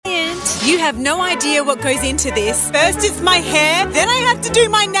You have no idea what goes into this. First it's my hair, then I have to do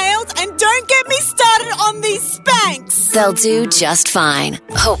my nails, and don't get me started on these Spanx. They'll do just fine,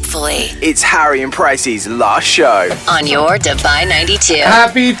 hopefully. It's Harry and Pricey's last show. On your Dubai 92.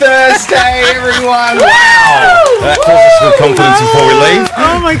 Happy Thursday, everyone! Wow! That fills us with confidence before we leave.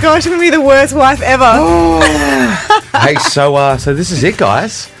 Oh my gosh, I'm going to be the worst wife ever. Hey, so this is it,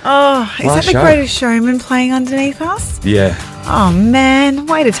 guys. Oh, is Last that the show. Greatest Showman playing underneath us? Yeah, Oh man,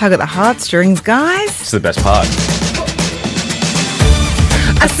 way to tug at the heartstrings, guys. it's the best part.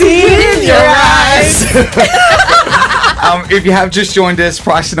 I see it in your eyes. If you have just joined us,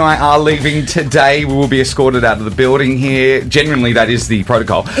 Price and I are leaving today. We will be escorted out of the building here. Generally, that is the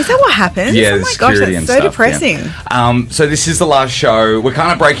protocol. Is that what happens? Yeah, oh the my gosh, security that's and so stuff, depressing. yeah. So this is the last show. We're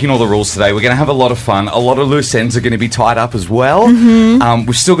kind of breaking all the rules today. We're going to have a lot of fun. A lot of loose ends are going to be tied up as well. Mm-hmm.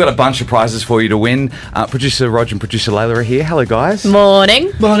 We've still got a bunch of prizes for you to win. Producer Rog and producer Layla are here. Hello, guys.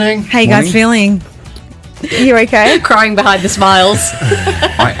 Morning. Morning. How you guys feeling? You okay? Crying behind the smiles.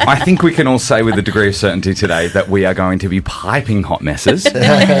 I think we can all say with a degree of certainty today that we are going to be piping hot messes.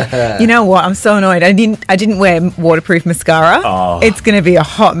 You know what? I'm so annoyed. I didn't wear waterproof mascara. Oh. It's going to be a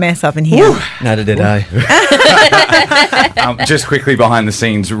hot mess up in here. Neither did I. Just quickly behind the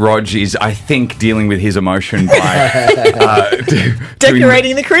scenes, Rog is, I think, dealing with his emotion by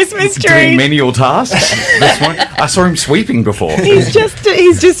Decorating the Christmas doing tree. menial tasks. This morning. I saw him sweeping before. He's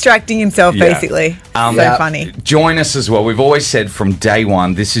distracting himself, Yeah. basically. Yeah. Funny. Join us as well. We've always said from day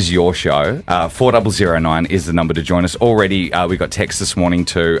one, this is your show. 4009 is the number to join us. Already, we got text this morning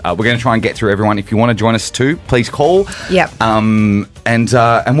too. We're going to try and get through everyone. If you want to join us too, please call. Yep. And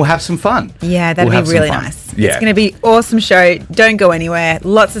we'll have some fun. Yeah, that'd We'll have be some really fun. nice. Yeah. It's going to be awesome show. Don't go anywhere.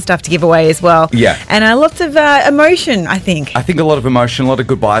 Lots of stuff to give away as well. Yeah. And lots of emotion, I think. I think a lot of emotion, a lot of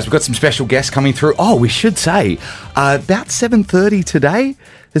goodbyes. We've got some special guests coming through. Oh, we should say, about 7:30 today,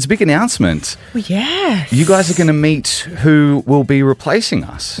 there's a big announcement. Well, yes. You guys are going to meet who will be replacing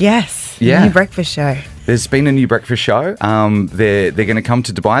us. Yes. Yeah. New breakfast show. There's been a new breakfast show. They're going to come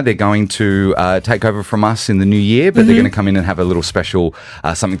to Dubai. They're going to take over from us in the new year, but they're going to come in and have a little special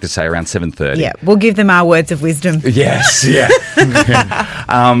something to say around 7:30. Yeah, we'll give them our words of wisdom. Yes, yeah.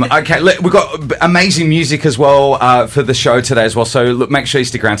 Okay, we've got amazing music as well for the show today as well. So look, make sure you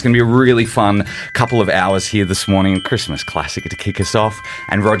stick around. It's going to be a really fun couple of hours here this morning. Christmas classic to kick us off.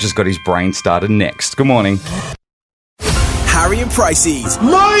 And Roger's got his brain started next. Good morning. Harry and Pricey's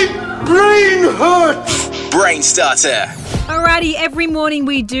My brain hurts! Brain Starter. Alrighty, every morning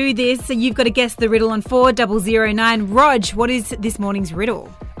we do this, so you've got to guess the riddle on 4009. Rog, what is this morning's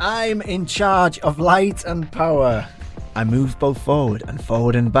riddle? I'm in charge of light and power. I move both forward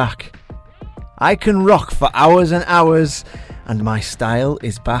and back. I can rock for hours and hours, and my style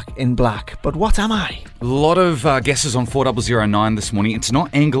is back in black. But what am I? A lot of guesses on 4009 this morning. It's not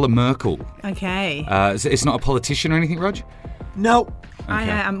Angela Merkel. Okay. It's not a politician or anything, Rog? No.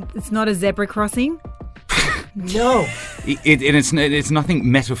 It's not a zebra crossing. No. It's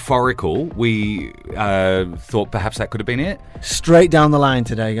nothing metaphorical. We thought perhaps that could have been it. Straight down the line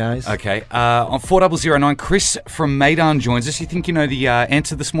today, guys. Okay. On 4009, Chris from Maidan joins us. You think you know the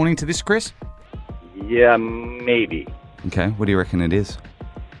answer this morning to this, Chris? Yeah, maybe. Okay. What do you reckon it is?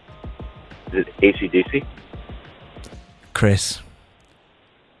 Is it AC/DC? Chris,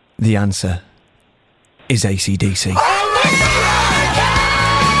 the answer is AC/DC.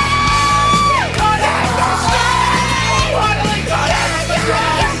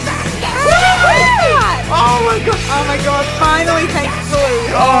 Oh my god, finally,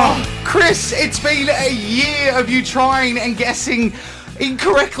 thankfully. Oh, Chris, it's been a year of you trying and guessing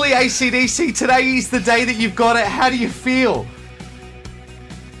incorrectly AC/DC. Today is the day that you've got it. How do you feel?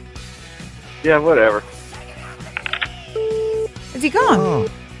 Yeah, whatever. Is he gone?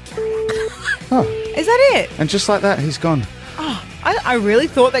 Oh. Is that it? And just like that, he's gone. I really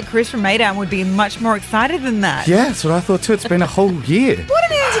thought that Chris from Maidan would be much more excited than that. Yeah, that's what I thought too. It's been a whole year. What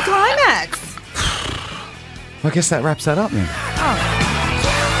an anticlimax. I guess that wraps that up then.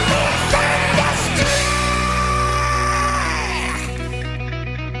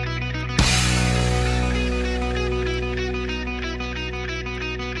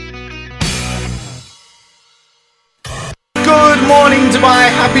 Good morning, Dubai.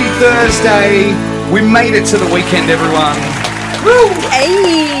 Happy Thursday. We made it to the weekend, everyone. Woo!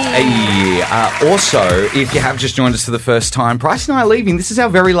 Hey. Also, if you have just joined us for the first time, Bryce and I are leaving. This is our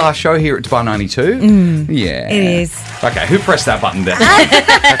very last show here at Dubai 92. Yeah. It is. Okay, who pressed that button there?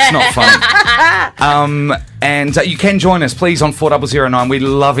 That's not funny. And you can join us, please, on 4009. We're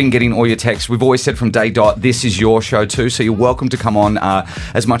loving getting all your texts. We've always said from day dot, this is your show too, so you're welcome to come on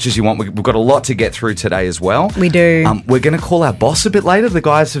as much as you want. We've got a lot to get through today as well. We do. We're going to call our boss a bit later. The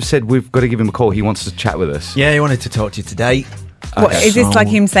guys have said we've got to give him a call. He wants to chat with us. Yeah, he wanted to talk to you today. What, is this like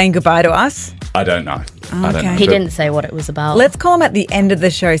him saying goodbye to us? I don't know. I don't know. He didn't say what it was about. Let's call him at the end of the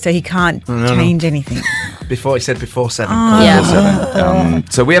show so he can't change anything. Before, he said before 7. Yeah.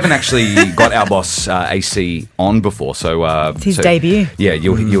 So we haven't actually got our boss AC on before. So It's his debut. Yeah,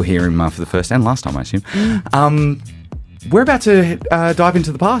 you'll hear him for the first and last time, I assume. We're about to dive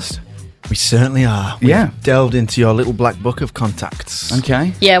into the past. We certainly are. Yeah. We've delved into your little black book of contacts.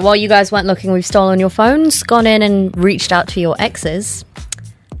 Okay. Yeah, while you guys weren't looking, we've stolen your phones, gone in and reached out to your exes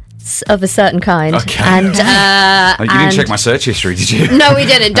of a certain kind. Okay. And You didn't check my search history, did you? No, we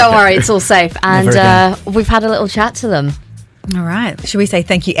didn't. Don't worry, it's all safe. And we've had a little chat to them. All right. Should we say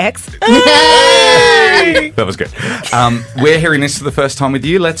thank you, X? That was good. We're hearing this for the first time with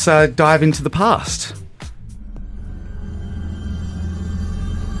you. Let's dive into the past.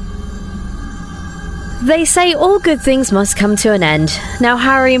 They say all good things must come to an end. Now,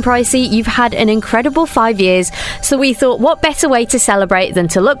 Harry and Pricey, you've had an incredible 5 years, so we thought what better way to celebrate than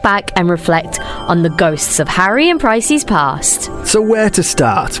to look back and reflect on the ghosts of Harry and Pricey's past. So where to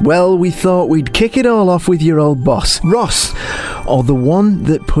start? Well, we thought we'd kick it all off with your old boss, Ross, or the one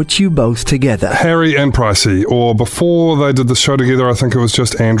that put you both together. Harry and Pricey, or before they did the show together, I think it was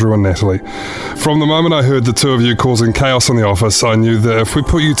just Andrew and Natalie. From the moment I heard the two of you causing chaos in the office, I knew that if we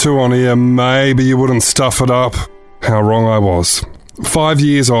put you two on air, maybe you wouldn't stuff it up. How wrong I was. 5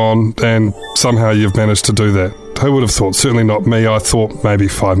 years on, and somehow you've managed to do that. Who would have thought? Certainly not me. I thought maybe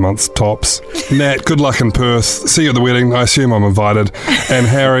 5 months tops. Nat, good luck in Perth. See you at the wedding. I assume I'm invited. And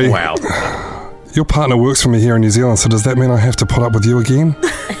Harry... Wow. Your partner works for me here in New Zealand, so does that mean I have to put up with you again?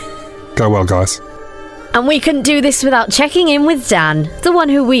 Go well, guys. And we couldn't do this without checking in with Dan, the one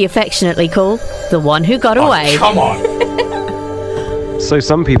who we affectionately call the one who got away. Come on. So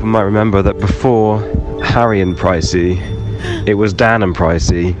some people might remember that before Harry and Pricey, it was Dan and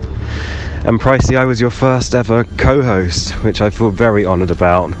Pricey. And Pricey, I was your first ever co-host, which I feel very honoured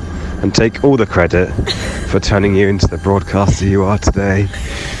about, and take all the credit for turning you into the broadcaster you are today.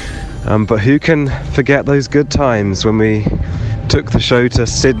 But who can forget those good times when we took the show to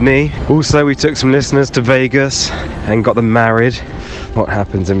Sydney? Also, we took some listeners to Vegas and got them married. What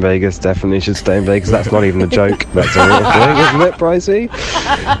happens in Vegas definitely should stay in Vegas. That's not even a joke. That's a real thing, isn't it, Pricey?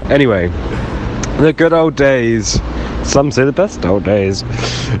 Anyway, the good old days. Some say the best old days.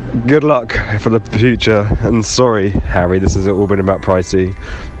 Good luck for the future. And sorry, Harry, this has all been about Pricey.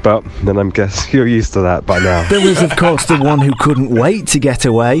 But then I guess you're used to that by now. There was, of course, the one who couldn't wait to get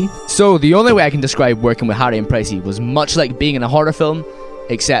away. So the only way I can describe working with Harry and Pricey was much like being in a horror film,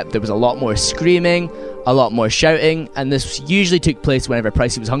 except there was a lot more screaming, a lot more shouting, and this usually took place whenever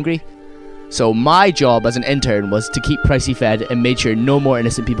Pricey was hungry. So my job as an intern was to keep Pricey fed and made sure no more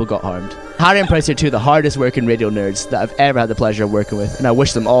innocent people got harmed. Harry and Pricey are two of the hardest working radio nerds that I've ever had the pleasure of working with, and I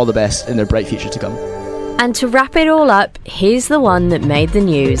wish them all the best in their bright future to come. And to wrap it all up, here's the one that made the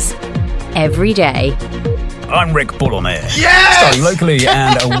news every day. I'm Rick Bullomere. Yes! Starting locally,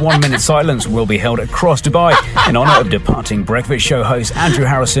 and a 1 minute silence will be held across Dubai in honour of departing breakfast show hosts Andrew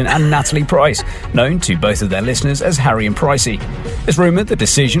Harrison and Natalie Price, known to both of their listeners as Harry and Pricey. It's rumoured the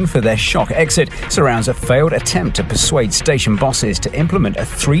decision for their shock exit surrounds a failed attempt to persuade station bosses to implement a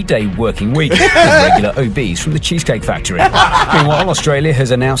 3-day working week with regular OBs from the Cheesecake Factory. Meanwhile, Australia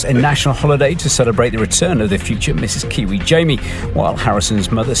has announced a national holiday to celebrate the return of their future Mrs. Kiwi Jamie, while Harrison's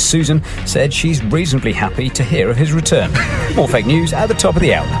mother Susan said she's reasonably happy to hear of his return. More fake news at the top of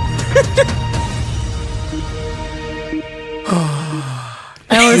the hour.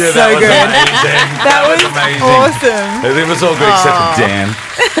 That was Yeah, so that was good. amazing. That was amazing. It was all good except for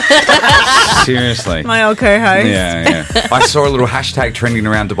Dan. Seriously. My old co-host. Yeah. I saw a little hashtag trending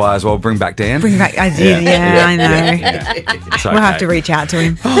around Dubai as well. Bring back Dan. Bring back, I did, yeah, I know. Yeah. It's We'll have okay. to reach out to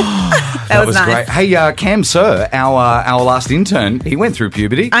him. That was nice. great. Hey, Cam Sir, our last intern, he went through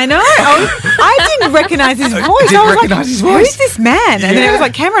puberty. I know. I didn't recognise his voice. Didn't I was recognise like, his voice? who's this man? And then it was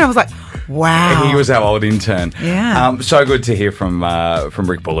like Cameron. I was like, Wow. He was our old intern. Yeah. So good to hear from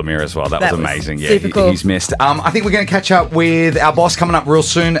Rick Bullemere as well. That was amazing. Yeah, super cool. He's missed. I think we're going to catch up with our boss coming up real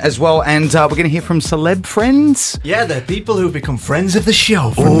soon as well, and we're going to hear from celeb friends. Yeah, they're people who've become friends of the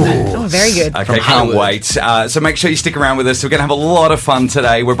show. Oh, very good. Okay, can't wait. So make sure you stick around with us. We're going to have a lot of fun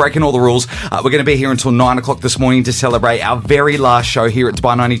today. We're breaking all the rules. We're going to be here until 9 o'clock this morning to celebrate our very last show here at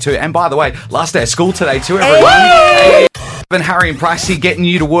Dubai 92. And by the way, last day of school today too, everyone. Hey. And Harry and Pricey getting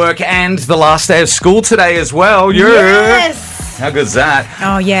you to work, and the last day of school today as well. Yeah. Yes. How good's that?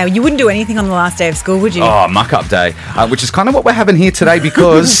 Oh, yeah. You wouldn't do anything on the last day of school, would you? Oh, muck-up day, which is kind of what we're having here today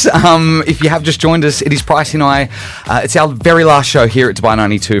because if you have just joined us, it is Pricey and I. It's our very last show here at Dubai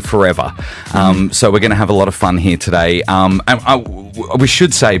 92 forever. So we're going to have a lot of fun here today. And we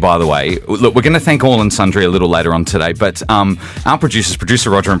should say, by the way, look, we're going to thank all and sundry a little later on today, but our producers, Producer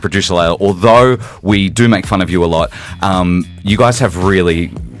Roger and Producer Layla, although we do make fun of you a lot, you guys have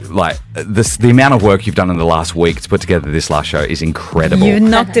really... the amount of work you've done in the last week to put together this last show is incredible. You've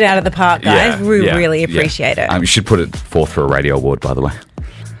knocked it out of the park, guys. Yeah, We really appreciate it. You should put it forth for a radio award, by the way.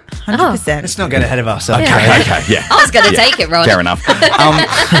 100%. Let's not get ahead of ourselves. Okay, yeah. I was going to take it, Ron. Fair enough.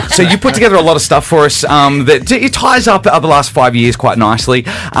 So you put together a lot of stuff for us that it ties up the last 5 years quite nicely,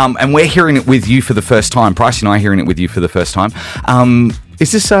 and we're hearing it with you for the first time. Pricey and I are hearing it with you for the first time.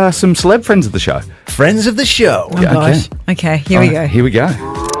 Is this some celeb friends of the show? Friends of the show. Oh, gosh. Okay, here we go. Here we go.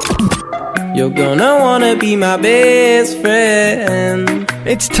 You're gonna wanna be my best friend.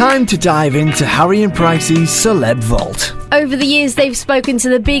 It's time to dive into Harry and Pricey's Celeb Vault. Over the years, they've spoken to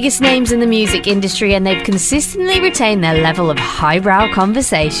the biggest names in the music industry, and they've consistently retained their level of highbrow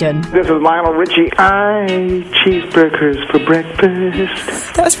conversation. This is Lionel Richie. I eat cheeseburgers for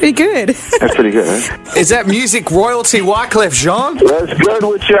breakfast. That was pretty good. That's pretty good. Is that music royalty Wyclef Jean? That's good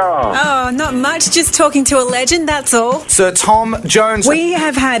with y'all. Oh, not much. Just talking to a legend, that's all. Sir Tom Jones. We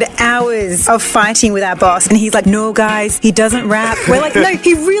have had hours of fighting with our boss, and he's like, no, guys, he doesn't rap. We're like, no,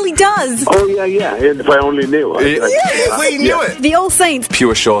 he really does. Oh, yeah. If I only knew. We knew it. The All Saints.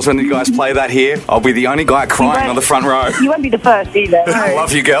 Pure Shores. When you guys play that here, I'll be the only guy crying on the front row. You won't be the first either. I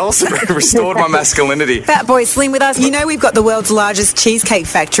love you girls. Restored my masculinity. Fat Boy Slim with us. You know we've got the world's largest cheesecake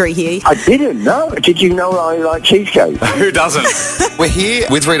factory here. I didn't know. Did you know I like cheesecake? Who doesn't? We're here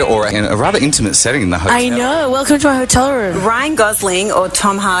with Rita Ora in a rather intimate setting in the hotel. I know. Welcome to our hotel room. Ryan Gosling or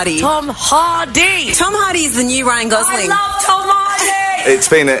Tom Hardy? Tom Hardy. Tom Hardy is the new Ryan Gosling. I love Tom Hardy. It's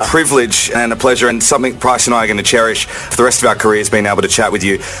been a privilege and a pleasure and something Price and I are going to cherish for the rest of our careers, being able to chat with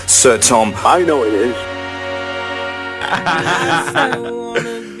you, Sir Tom. I know it is. I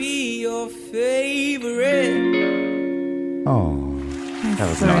wanna be your favorite. Oh, that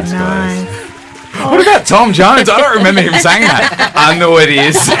was nice, guys. What about Tom Jones? I don't remember him saying that. I know it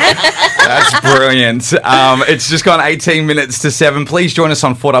is. That's brilliant. It's just gone 18 minutes to 7. Please join us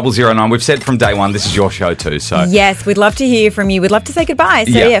on 4009. We've said from day one, this is your show too. So yes, we'd love to hear from you. We'd love to say goodbye.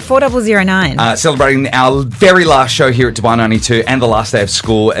 So yeah 4009. Celebrating our very last show here at Dubai 92 and the last day of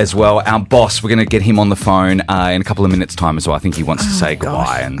school as well. Our boss, we're going to get him on the phone in a couple of minutes' time as well. I think he wants to say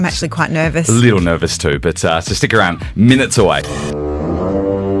goodbye. And I'm actually quite nervous. A little nervous too, but so stick around. Minutes away.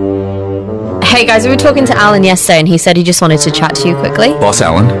 Hey guys, we were talking to Alan yesterday, and he said he just wanted to chat to you quickly. Boss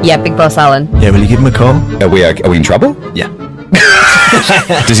Alan? Yeah, Big Boss Alan. Yeah, will you give him a call? Are we in trouble? Yeah.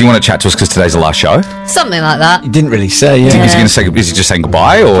 Does he want to chat to us because today's the last show? Something like that. He didn't really say, yeah. Is he just saying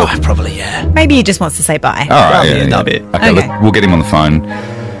goodbye? Or? Oh, probably, yeah. Maybe he just wants to say bye. All right, yeah, that'll be it. Okay. We'll get him on the phone.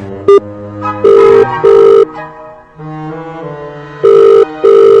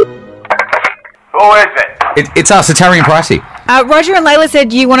 Who is it? It's us, it's Harry and Pricey. Roger and Layla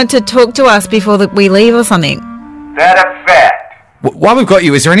said you wanted to talk to us before we leave or something. That a fact. While we've got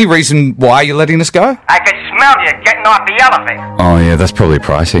you, is there any reason why you're letting us go? I can smell you getting off the elevator. Oh, yeah, that's probably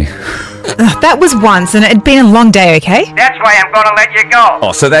Pricey. That was once, and it'd been a long day, okay? That's why I'm going to let you go.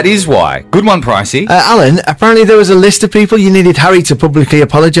 Oh, so that is why. Good one, Pricey. Alan, apparently there was a list of people you needed Harry to publicly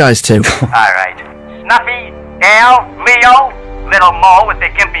apologise to. All right. Snuffy, Al, Leo, Little Mo with the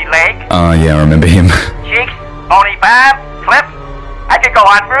gimpy leg. Oh, yeah, I remember him. Cheeks, Pony Bob, Flip. I could go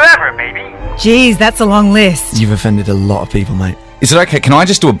on forever, baby. Jeez, that's a long list. You've offended a lot of people, mate. Is it okay? Can I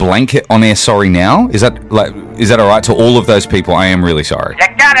just do a blanket on air sorry now? Is that all right to all of those people? I am really sorry. You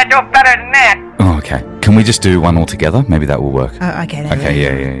gotta do better than that. Oh, okay. Can we just do one all together? Maybe that will work. Oh, okay. Then.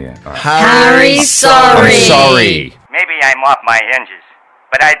 Okay, yeah. All right. Harry, sorry. I'm sorry. Maybe I'm off my hinges,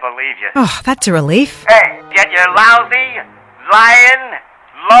 but I believe you. Oh, that's a relief. Hey, get your lousy, lying,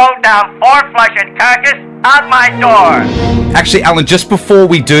 low-down, four-flushing carcass out my door. Actually, Alan, just before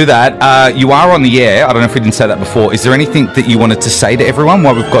we do that, you are on the air. I don't know if we didn't say that before. Is there anything that you wanted to say to everyone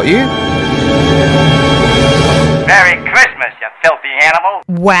while we've got you? Merry Christmas, you filthy Hannibal.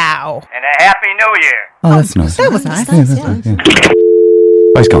 Wow. And a Happy New Year. Oh, that's nice. That was nice. Oh,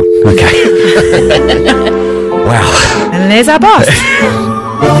 he's gone. Okay. Wow. And there's our boss.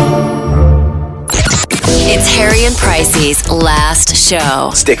 It's Harry and Pricey's last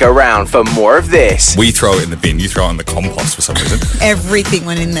show. Stick around for more of this. We throw it in the bin, you throw it in the compost for some reason. Everything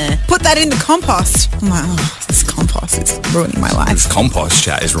went in there. Put that in the compost. I'm like, oh, this compost is ruining my life. This compost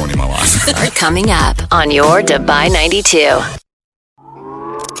chat is ruining my life. Coming up on your Dubai 92.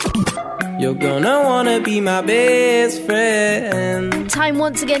 You're gonna wanna be my best friend. Time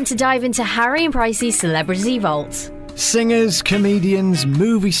once again to dive into Harry and Pricey's Celebrity Vault. Singers, comedians,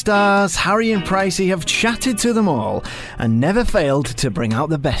 movie stars, Harry and Pricey have chatted to them all and never failed to bring out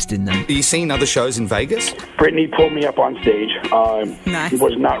the best in them. Are you seeing other shows in Vegas? Brittany pulled me up on stage. Nice.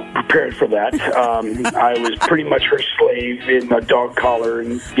 Was not prepared for that. I was pretty much her slave in a dog collar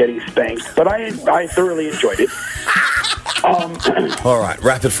and getting spanked, but I thoroughly enjoyed it. All right,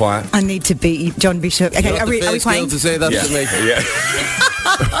 rapid fire. I need to beat John Bishop. Okay, are we playing? to say that to me. Yeah.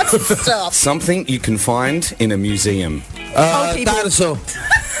 Stop. Something you can find in a museum. Old people. Dinosaur.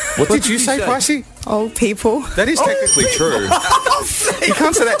 What did you say, Pricey? Old people. That is technically true. You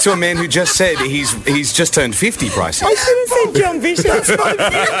can't say that to a man who just said he's just turned 50, Pricey. I should have said John Bishop.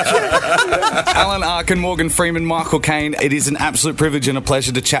 Alan Arkin, Morgan Freeman, Michael Caine. It is an absolute privilege and a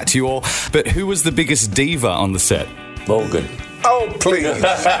pleasure to chat to you all. But who was the biggest diva on the set? Morgan. Oh, please.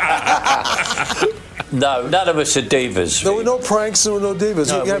 No, none of us are divas. There were no pranks, there were no divas.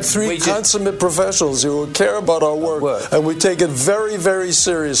 No, we have three consummate professionals who care about our work, and we take it very, very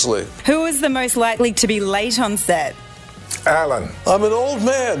seriously. Who was the most likely to be late on set? Alan. I'm an old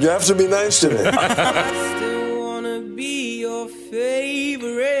man. You have to be nice to me. Still wanna be your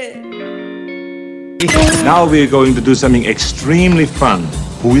favorite. Now we're going to do something extremely fun.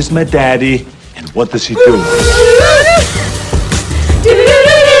 Who is my daddy and what does he do?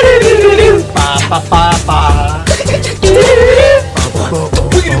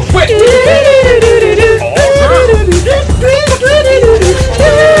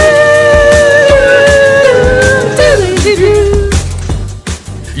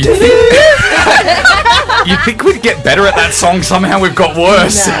 You think we'd get better at that song? Somehow we've got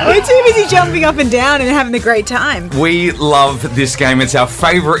worse. No, we're too busy jumping up and down and having a great time. We love this game. It's our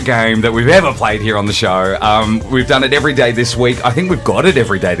favourite game that we've ever played here on the show. We've done it every day this week. I think we've got it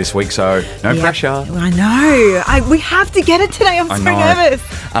every day this week, so no pressure. I know. We have to get it today. I'm so nervous.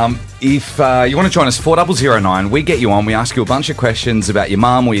 If you want to join us, 4009, we get you on. We ask you a bunch of questions about your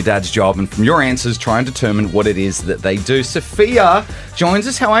mum or your dad's job, and from your answers, try and determine what it is that they do. Sophia joins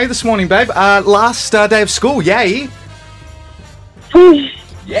us. How are you this morning, babe? Last day of school, yay.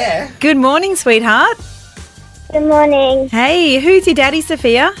 Yeah. Good morning, sweetheart. Good morning. Hey, who's your daddy,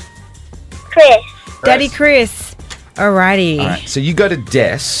 Sophia? Chris. Daddy Chris. Alrighty. All right, so you go to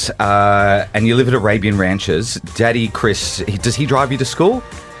Des, and you live at Arabian Ranches. Daddy Chris, does he drive you to school?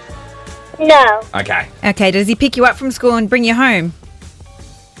 No. Okay. Okay, does he pick you up from school and bring you home?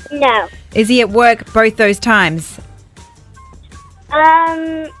 No. Is he at work both those times?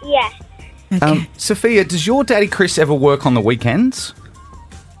 Yes. Okay. Sophia, does your daddy Chris ever work on the weekends?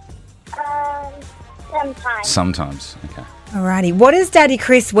 Sometimes. Sometimes, okay. Alrighty. What does Daddy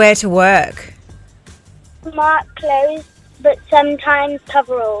Chris wear to work? Smart clothes, but sometimes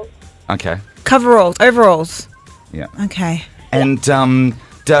coveralls. Okay. Coveralls, overalls. Yeah. Okay. And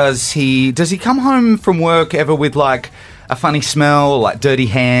does he come home from work ever with like a funny smell, or like dirty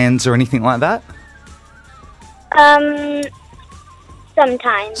hands or anything like that?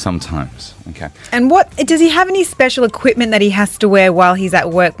 Sometimes. Sometimes. Okay. And what does he have any special equipment that he has to wear while he's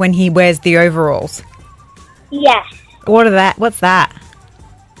at work when he wears the overalls? Yes. What's that?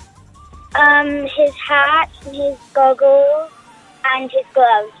 His hat, his goggles, and his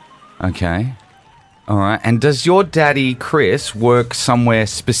gloves. Okay. All right. And does your daddy Chris work somewhere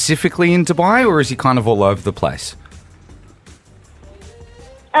specifically in Dubai, or is he kind of all over the place?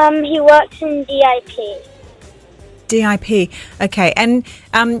 He works in DIP. DIP. Okay. And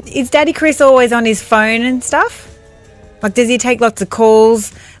is Daddy Chris always on his phone and stuff? Like, does he take lots of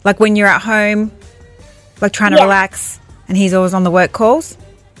calls, like when you're at home, like trying to relax, and he's always on the work calls?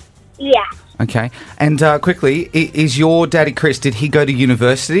 Yeah. Okay. And quickly, is your daddy Chris, did he go to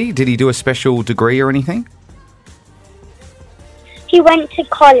university? Did he do a special degree or anything? He went to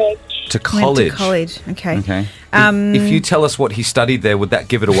college. To college? Went to college. Okay. Okay. If you tell us what he studied there, would that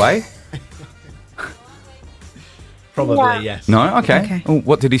give it away? Probably, No. yes. No? Okay. Okay. Well,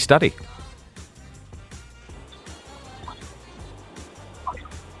 what did he study?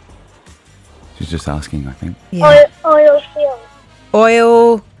 She's just asking, I think. Yeah. Oil field.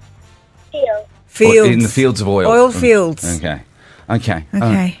 Oil Field. fields. In the fields of oil. Oil fields. Okay. Okay.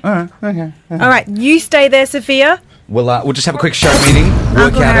 Okay. All right. Okay. All right, you stay there, Sophia. We'll just have a quick show meeting.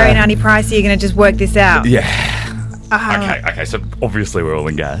 Uncle Harry and Auntie Pricey are going to just work this out. Yeah. Okay, so obviously we're oil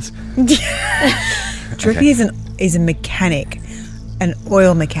and gas. Do you reckon he's a mechanic, an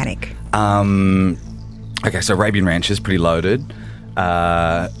oil mechanic? Okay, so Arabian Ranch is pretty loaded.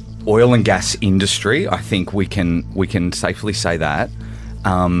 Oil and gas industry, I think we can safely say that.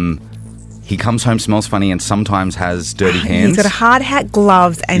 He comes home, smells funny, and sometimes has dirty hands. He's got a hard hat,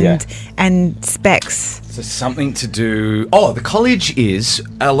 gloves, and specs. So something to do... Oh, the college is...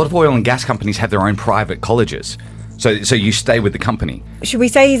 A lot of oil and gas companies have their own private colleges. So you stay with the company. Should we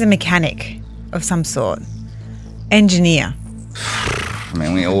say he's a mechanic of some sort? Engineer. I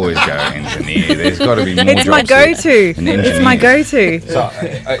mean, we always go engineer. There's got to be more It's my jobs go-to. than engineer. It's my go-to. So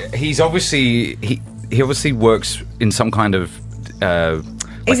he's obviously... He obviously works in some kind of...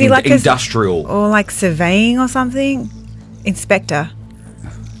 Is he like industrial... or like surveying or something? Inspector.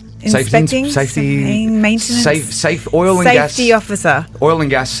 Inspecting? Surveying, maintenance? Safe oil and gas... Safety officer. Oil and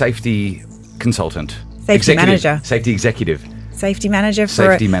gas safety consultant. Safety manager. Safety executive. Safety manager for...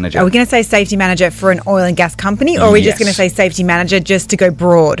 Safety manager. Are we going to say safety manager for an oil and gas company, or are we just going to say safety manager just to go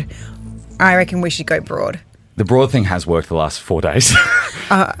broad? I reckon we should go broad. The broad thing has worked the last 4 days.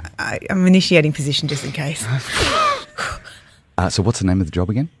 I'm initiating position just in case. So what's the name of the job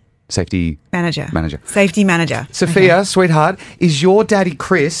again? Safety... Manager. Manager. Safety manager. Sophia, sweetheart, is your daddy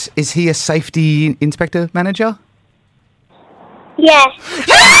Chris, is he a safety inspector manager? Yes.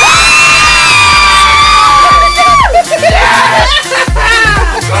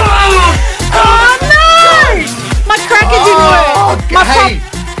 Oh no! My cracker didn't work.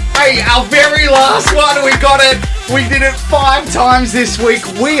 Hey, our very last one, we got it. We did it 5 times this week.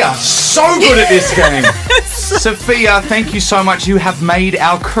 We are so good at this game. Sophia, thank you so much. You have made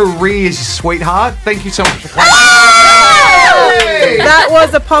our careers, sweetheart. Thank you so much for playing. That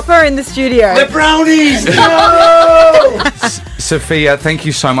was a popper in the studio. The brownies! No! Sophia, thank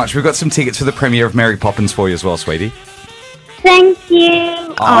you so much. We've got some tickets for the premiere of Mary Poppins for you as well, sweetie. Thank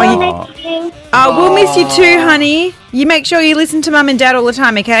you. Oh, Miss you. We'll miss you too, honey. You make sure you listen to Mum and Dad all the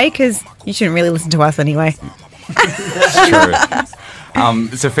time, okay? Because you shouldn't really listen to us anyway. It's true.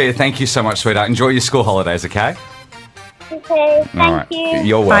 Sophia, thank you so much, sweetheart. Enjoy your school holidays, okay? Okay, thank you.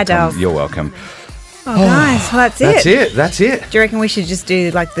 You're welcome. Bye, dolls. You're welcome. Oh, guys, well, That's it. Do you reckon we should just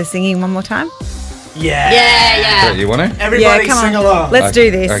do like the singing one more time? Yeah. You want to? Everybody sing along. Let's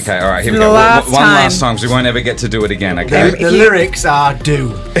do this. Okay, all right, here we The go. last One time. last song, because we won't ever get to do it again, okay? The lyrics are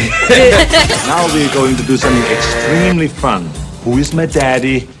do. Now we're going to do something extremely fun. Who is my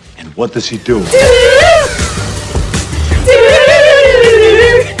daddy and what does he do?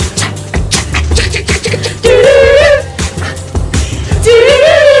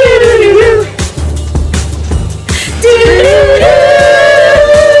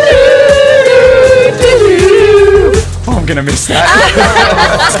 Oh, I'm going to miss that.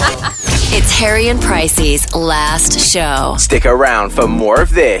 It's Harry and Pricey's last show. Stick around for more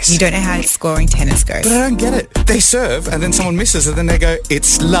of this. You don't know how scoring tennis goes. But I don't get it. They serve and then someone misses and then they go,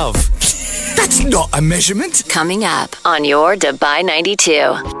 it's love. That's not a measurement. Coming up on your Dubai 92.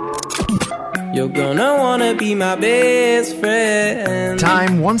 You're gonna wanna be my best friend.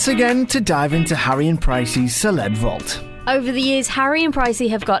 Time once again to dive into Harry and Pricey's Celeb Vault. Over the years, Harry and Pricey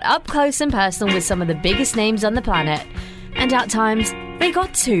have got up close and personal with some of the biggest names on the planet. And at times, they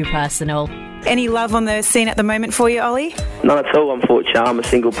got too personal. Any love on the scene at the moment for you, Ollie? None at all, unfortunately. I'm a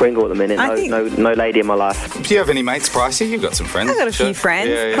single Pringle at the minute. No lady in my life. Do you have any mates, Pricey? You've got some friends. I've got a few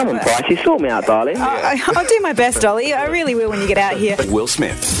friends. Yeah. Come on, Pricey, sort me out, darling. I'll do my best, Ollie. I really will when you get out here. Will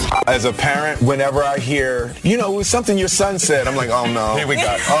Smith. As a parent, whenever I hear, it was something your son said, I'm like, oh no. Here we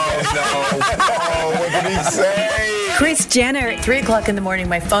go. Oh no. Oh, what did he say? Kris Jenner, at 3 o'clock in the morning,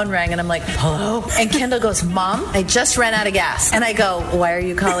 my phone rang and I'm like, hello? And Kendall goes, Mom, I just ran out of gas. And I go, why are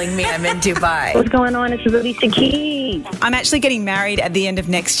you calling me? I'm in Dubai. What's going on? It's Alicia Keys. I'm actually getting married at the end of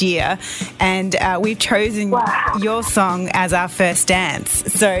next year, and we've chosen your song as our first dance.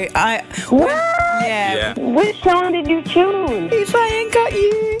 So yeah. Which song did you choose? If I Ain't Got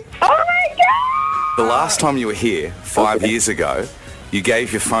You. Oh my God! The last time you were here, 5 years ago, you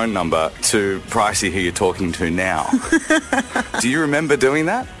gave your phone number to Pricey, who you're talking to now. Do you remember doing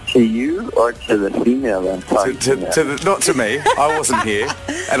that? To you or to the female I'm talking to? Not to me. I wasn't here.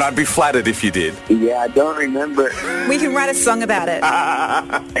 And I'd be flattered if you did. Yeah, I don't remember. We can write a song about it.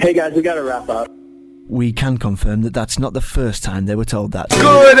 Hey guys, we gotta wrap up. we can confirm that that's not the first time they were told that.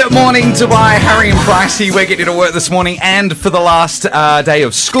 Good morning, Dubai. Harry and Pricey. We're getting to work this morning and for the last day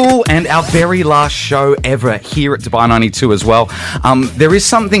of school and our very last show ever here at Dubai 92 as well. There is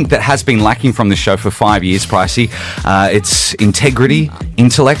something that has been lacking from this show for 5 years, Pricey. It's integrity,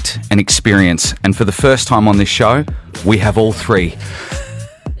 intellect and experience. And for the first time on this show, we have all three.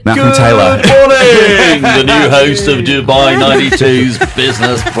 Malcolm Taylor. Good morning! The new host of Dubai 92's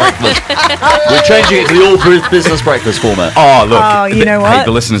Business Breakfast. We're changing it to the All Business Breakfast format. Oh, look. Oh, you know what? Hey, the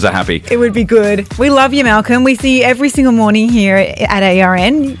listeners are happy. It would be good. We love you, Malcolm. We see you every single morning here at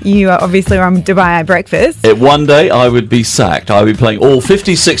ARN. You are obviously on Dubai Breakfast. One day I would be sacked. I would be playing all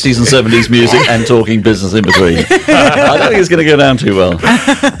 50s, 60s and 70s music and talking business in between. I don't think it's going to go down too well.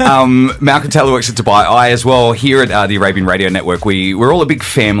 Malcolm Taylor works at Dubai Eye as well. Here at the Arabian Radio Network, we're all a big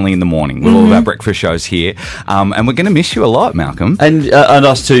family in the morning with all of our breakfast shows here. And we're going to miss you a lot, Malcolm. And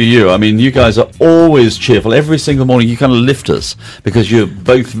us too, you. I mean, you guys are always cheerful. Every single morning you kind of lift us because you're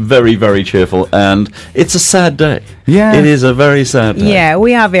both very, very cheerful. And it's a sad day. Yeah. It is a very sad day. Yeah,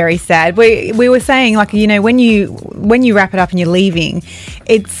 we are very sad. We were saying, like, you know, when you wrap it up and you're leaving,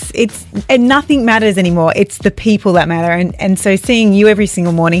 and nothing matters anymore. It's the people that matter. And so seeing you every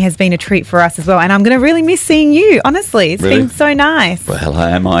single morning has been a treat for us as well. And I'm going to really miss seeing you, honestly. It's been so nice. Well,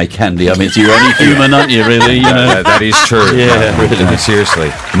 I am eye candy. I mean, you're only human, aren't you, really? You know? That is true. Yeah, really. No, seriously.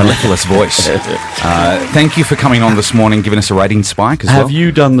 Mellifluous voice. Thank you for coming on this morning, giving us a rating spike as well. Have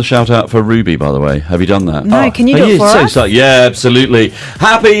you done the shout out for Ruby, by the way? Have you done that? No, can you do it for us? Yeah, absolutely.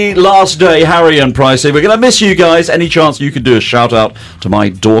 Happy last day, Harry and Pricey. We're going to miss you guys. Any chance you could do a shout out to my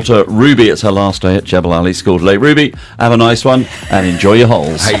daughter, Ruby? It's her last day at Jebel Ali School today. Ruby, have a nice one and enjoy your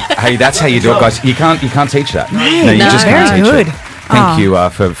holes. Hey, that's how you do it, guys. You can't teach that. No, you just can't teach good. it. Thank you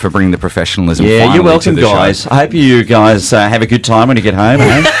for bringing the professionalism. Yeah, you're welcome, to the guys. show. I hope you guys have a good time when you get home.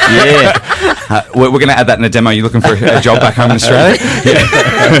 Yeah. We're going to add that in a demo. Are you looking for a job back home in Australia?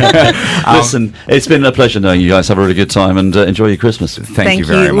 Yeah. Listen, it's been a pleasure knowing you guys. Have a really good time and enjoy your Christmas. Thank you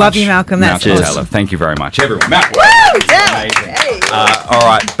very much. Love you, Malcolm. That's Malcolm awesome. Taylor. Thank you very much, everyone. Matt. Woo! Yeah. All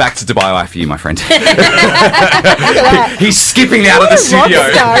right, back to Dubai Eye for you, my friend. He's skipping out of the studio.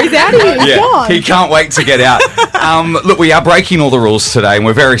 Rockstar. He's out of here. Yeah, he can't wait to get out. Look, we are breaking all the rules today, and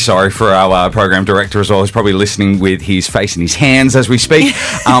we're very sorry for our program director as well, who's probably listening with his face in his hands as we speak.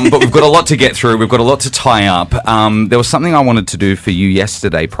 But we've got a lot to get through. We've got a lot to tie up. There was something I wanted to do for you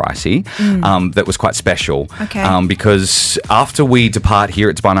yesterday, Pricey, that was quite special. Okay. Because after we depart here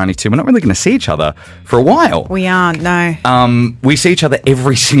at Dubai 92, we're not really going to see each other for a while. We aren't, no. We see each other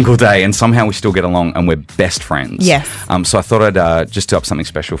every single day, and somehow we still get along, and we're best friends. Yes. So I thought I'd just do up something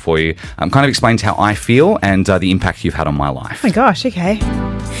special for you. Kind of explains how I feel and the impact you've had on my life. Oh my gosh, okay.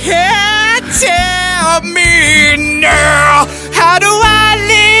 Yeah, tell me now, how do I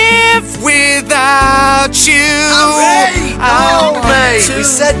live without you? No, mate. We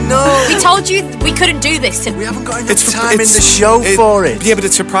said no. We told you we couldn't do this. We haven't got enough time in the show for it. Yeah, but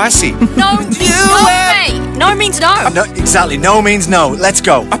it's for Pricey. No, mate. No means no. No, exactly. No means no. Let's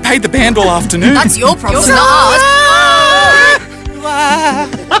go. I paid the band all afternoon. That's your problem, not ours.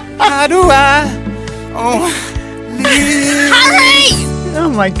 How do I? Harry! Oh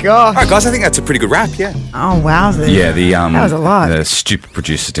my gosh. All right, guys, I think that's a pretty good rap, yeah. Oh, wowza. Yeah, that was a lot. The stupid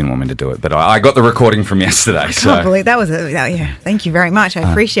producers didn't want me to do it, but I got the recording from yesterday. I can't believe that was yeah. Thank you very much. I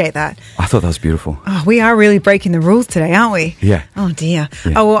appreciate that. I thought that was beautiful. Oh, we are really breaking the rules today, aren't we? Yeah. Oh dear.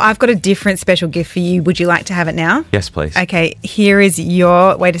 Yeah. Oh well, I've got a different special gift for you. Would you like to have it now? Yes, please. Okay. Here is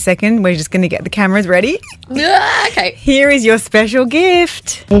your. Wait a second. We're just going to get the cameras ready. Okay. Here is your special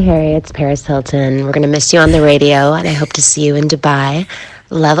gift. Hey Harry, it's Paris Hilton. We're going to miss you on the radio, and I hope to see you in Dubai.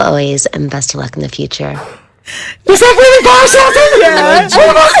 Love always, and best of luck in the future. Was that really Paris Hilton? Yeah.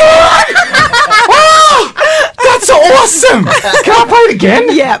 Oh my God! Oh, that's awesome! Can I play it again?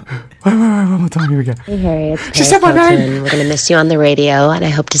 Yep. Wait, one more time. Here we go. Hey Harry, it's Paris She said my Hilton. name. We're going to miss you on the radio, and I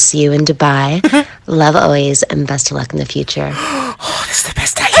hope to see you in Dubai. Love always, and best of luck in the future. Oh, this is the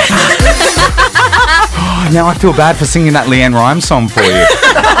best day Now I feel bad for singing that Leanne Rimes song for you.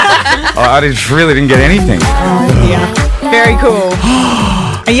 I really didn't get anything. Oh dear. Very cool.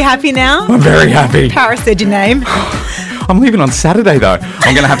 Are you happy now? I'm very happy. Paris said your name. I'm leaving on Saturday, though.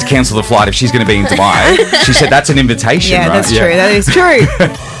 I'm going to have to cancel the flight if she's going to be in Dubai. She said that's an invitation, Yeah, right? that's true. That is true.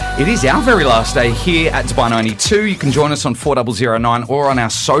 It is our very last day here at Dubai 92. You can join us on 4009 or on our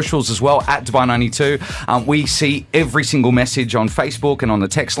socials as well at Dubai 92. We see every single message on Facebook and on the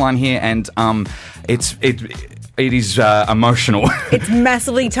text line here, and emotional. It's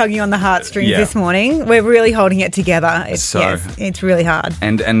massively tugging on the heartstrings Yeah. this morning. We're really holding it together. It's really hard.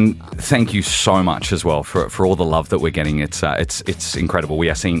 And thank you so much as well for all the love that we're getting. It's incredible. We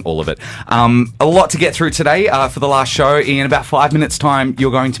are seeing all of it. A lot to get through today for the last show. In about 5 minutes' time,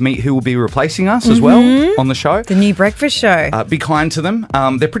 you're going to meet who will be replacing us as well on the show. The new breakfast show. Be kind to them.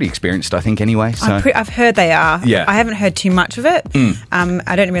 They're pretty experienced, I think, anyway. So. I've heard they are. Yeah. I haven't heard too much of it.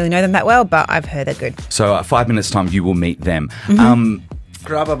 I don't really know them that well, but I've heard they're good. So 5 minutes' time, you will meet them.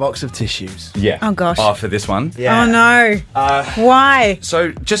 Grab a box of tissues. Yeah. Oh, gosh. Oh, for this one? Yeah. Oh, no. Why?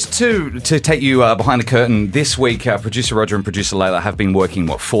 So just to take you behind the curtain, this week, producer Roger and producer Layla have been working,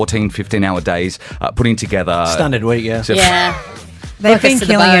 14, 15-hour days, putting together... Standard week, yeah. They've been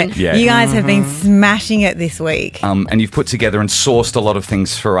killing it. Yeah. You guys have been smashing it this week. And you've put together and sourced a lot of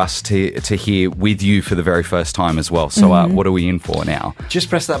things for us to hear with you for the very first time as well. So what are we in for now? Just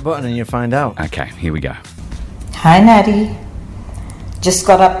press that button and you'll find out. Okay, here we go. Hi, Natty. Just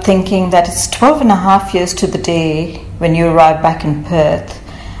got up thinking that it's 12 and a half years to the day when you arrived back in Perth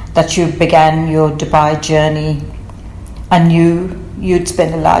that you began your Dubai journey. I knew you'd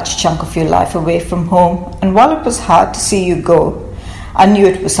spent a large chunk of your life away from home, and while it was hard to see you go, I knew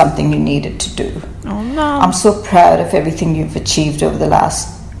it was something you needed to do. Oh, no. I'm so proud of everything you've achieved over the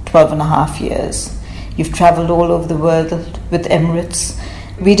last 12 and a half years. You've travelled all over the world with Emirates.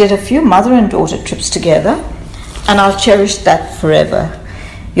 We did a few mother and daughter trips together, and I'll cherish that forever.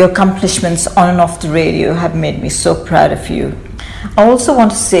 Your accomplishments on and off the radio have made me so proud of you. I also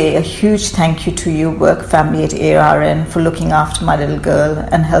want to say a huge thank you to your work family at ARN for looking after my little girl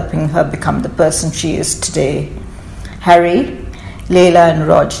and helping her become the person she is today. Harry, Layla and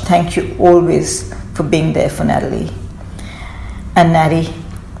Rog, thank you always for being there for Natalie. And Natty,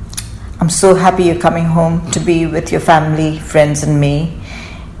 I'm so happy you're coming home to be with your family, friends and me.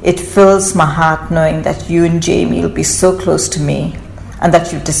 It fills my heart knowing that you and Jamie will be so close to me and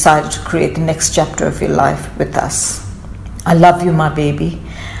that you've decided to create the next chapter of your life with us. I love you, my baby.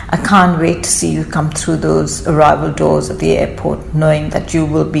 I can't wait to see you come through those arrival doors at the airport knowing that you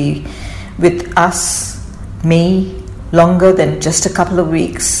will be with us, me, longer than just a couple of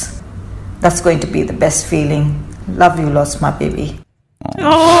weeks. That's going to be the best feeling. Love you lots, my baby.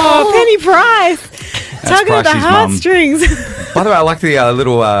 Oh, Penny Price. Tugging at the heartstrings. By the way, I like the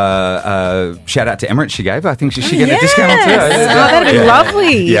little shout out to Emirates she gave. I think she should get a discount on too. That'd be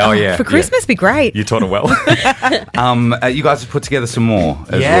lovely. Yeah, oh yeah. For Christmas, be great. You taught her well. You guys have put together some more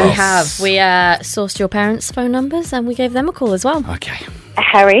as well. We have. We sourced your parents' phone numbers and we gave them a call as well. Okay.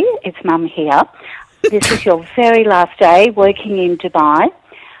 Harry, it's Mum here. This is your very last day working in Dubai.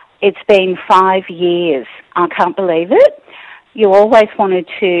 It's been 5 years. I can't believe it. You always wanted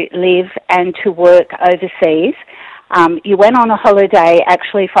to live and to work overseas. You went on a holiday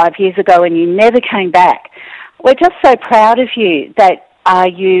actually 5 years ago and you never came back. We're just so proud of you that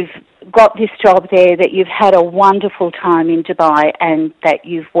you've got this job there, that you've had a wonderful time in Dubai and that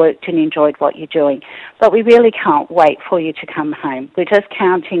you've worked and enjoyed what you're doing. But we really can't wait for you to come home. We're just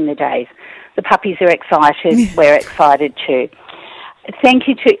counting the days. The puppies are excited. We're excited too. Thank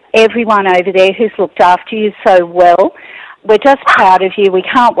you to everyone over there who's looked after you so well. We're just proud of you. We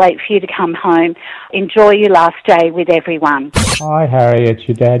can't wait for you to come home. Enjoy your last day with everyone. Hi, Harry. It's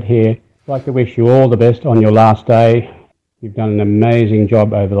your dad here. I'd like to wish you all the best on your last day. You've done an amazing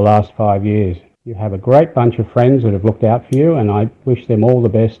job over the last 5 years. You have a great bunch of friends that have looked out for you, and I wish them all the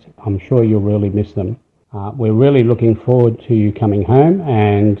best. I'm sure you'll really miss them. We're really looking forward to you coming home,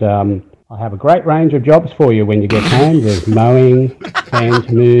 and I have a great range of jobs for you when you get home. There's mowing, sand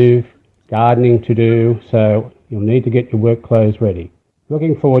to move, gardening to do, so you'll need to get your work clothes ready.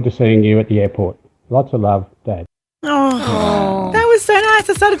 Looking forward to seeing you at the airport. Lots of love, Dad. Oh, that was so nice.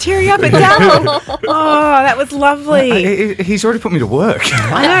 I started tearing up at Daryl. Oh, that was lovely. He's already put me to work.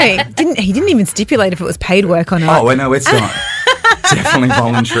 I know. He didn't even stipulate if it was paid work or not. Oh, well, no, it's not. Definitely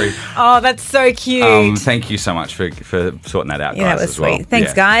voluntary. Oh, that's so cute. Thank you so much for sorting that out, guys. Yeah, that was as well. sweet.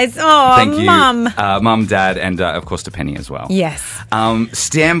 Thanks, guys. Oh, thank you, Mum. Mum, Dad, and of course to Penny as well. Yes.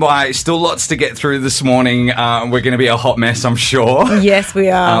 Stand by. Still lots to get through this morning. We're going to be a hot mess, I'm sure. Yes, we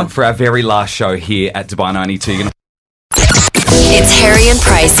are. For our very last show here at Dubai 92. It's Harry and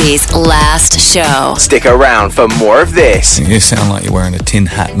Pricey's last show. Stick around for more of this. You sound like you're wearing a tin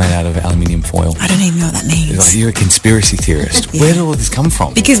hat made out of aluminium foil. I don't even know what that means. It's like you're a conspiracy theorist. Where did all this come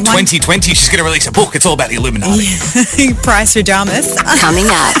from? Because 2020, she's going to release a book. It's all about the Illuminati. Price for Damas. Coming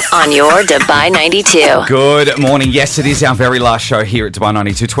up on your Dubai 92. Good morning. Yes, it is our very last show here at Dubai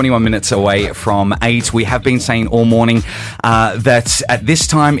 92, 21 minutes away from 8. We have been saying all morning that at this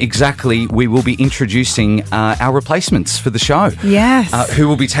time exactly we will be introducing our replacements for the show. Yes. Who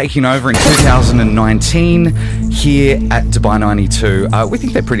will be taking over in 2019 here at Dubai 92. We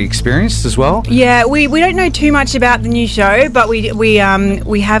think they're pretty experienced as well. Yeah, we don't know too much about the new show, but we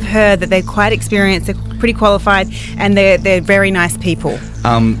have heard that they're quite experienced, they're pretty qualified, and they're very nice people.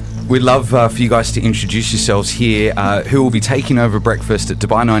 We'd love for you guys to introduce yourselves here. Who will be taking over breakfast at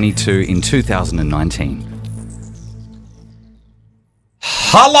Dubai 92 in 2019?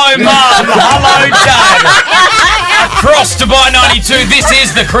 Hello, Mum. Hello, Dad. Across Dubai 92, this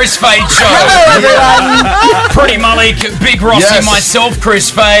is the Chris Fade Show. Hello, everyone. Pretty Malik, Big Rossi, Yes. myself,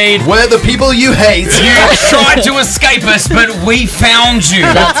 Chris Fade. We're the people you hate. You tried to escape us, but we found you.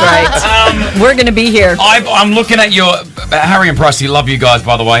 That's right. We're going to be here. I'm looking at your... Harry and Pricey, love you guys,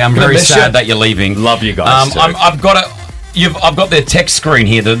 by the way. I'm very sad that you're leaving. Love you guys, too. I've got their text screen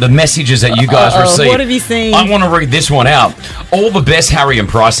here, the messages that you guys received. What have you seen? I want to read this one out. All the best, Harry and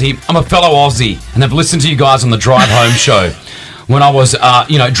Pricey. I'm a fellow Aussie, and I've listened to you guys on the Drive Home show when I was,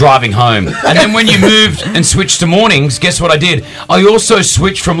 driving home. And then when you moved and switched to mornings, guess what I did? I also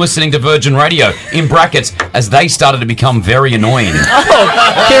switched from listening to Virgin Radio, in brackets, as they started to become very annoying.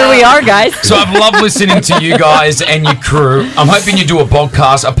 Oh, here we are, guys. So I've loved listening to you guys and your crew. I'm hoping you do a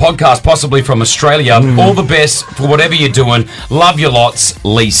podcast possibly from Australia. All the best for whatever you're doing. Love you lots,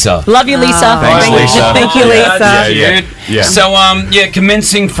 Lisa. Love you, Lisa. Thanks, Lisa. Thank you, Lisa. Yeah. So,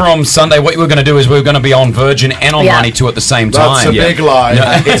 commencing from Sunday, what we're going to do is we're going to be on Virgin and on 92 at the same time. That's a big lie. No,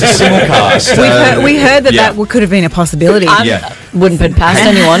 it's a simulcast. We heard that could have been a possibility. Wouldn't put past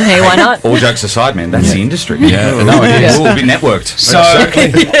anyone. Hey, why not? All jokes aside, man, that's the industry. Yeah, no, it is. We'll be networked. So,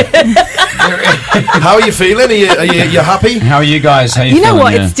 how are you feeling? Are you happy? How are you guys? How You know feeling?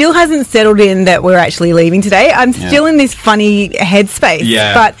 what? It still hasn't settled in that we're actually leaving today. I'm still in this funny headspace.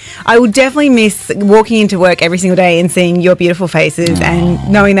 Yeah. But I will definitely miss walking into work every single day and seeing your beautiful faces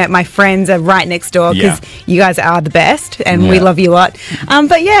and knowing that my friends are right next door because you guys are the best and we love you a lot.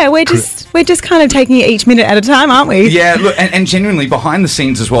 But yeah, we're just kind of taking it each minute at a time, aren't we? Yeah, look, and genuinely behind the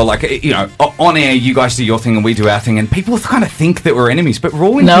scenes as well, like, on air, you guys do your thing and we do our thing, and people kind of think that we're enemies, but we're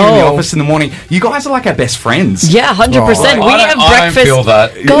all in here in the office in the morning. You guys are like our best friends. Yeah, 100%. We have breakfast. I don't feel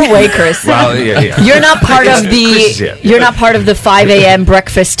that. Go away, Chris. Well, yeah. You're not part of You're not part of the 5 a.m.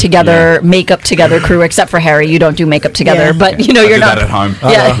 breakfast together, makeup together crew, except for Harry. You don't do makeup together, but I you're do not that at home.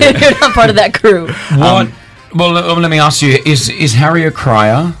 Yeah, you're not part of that crew. Well, let me ask you: Is Harry a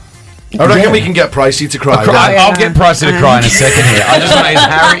crier? I reckon we can get Pricey to cry. I'll get Pricey to cry in a second here. I just want to,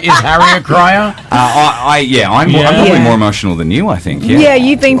 is Harry a crier? I'm probably more emotional than you, I think. Yeah,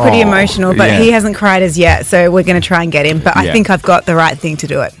 you've been pretty emotional, but he hasn't cried as yet, so we're going to try and get him. But I think I've got the right thing to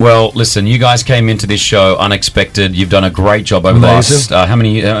do it. Well, listen, you guys came into this show unexpected. You've done a great job over the last, how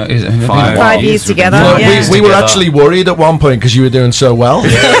many? 5 years together. Well, we were actually worried at one point because you were doing so well. We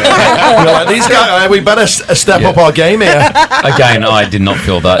were like, these guys, we better step up our game here. Again, I did not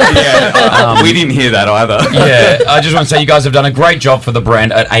feel that. We didn't hear that either. I just want to say you guys have done a great job for the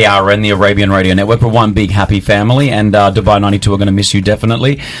brand at ARN, the Arabian Radio Network. We're one big happy family, and Dubai 92 are going to miss you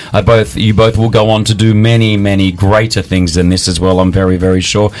definitely. You both will go on to do many, many greater things than this as well, I'm very, very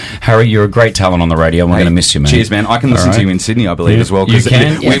sure. Harry, you're a great talent on the radio, and we're going to miss you, man. Cheers, man. I can listen to you in Sydney, I believe, as well. You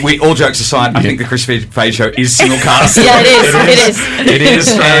can? We all jokes aside, I think the Chris Fade Show is simulcast. Yeah, it is. It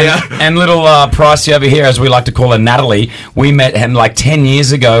is. And little Pricey over here, as we like to call her, Natalie, we met him like 10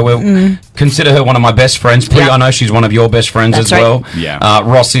 years ago. Consider her one of my best friends. I know she's one of your best friends as well. Yeah.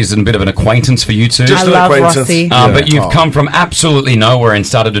 Rossi's a bit of an acquaintance for you two. Just an acquaintance. Rossi. But you've come from absolutely nowhere and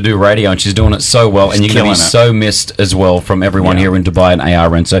started to do radio, and she's doing it so well. And you're going to be so missed as well from everyone here in Dubai and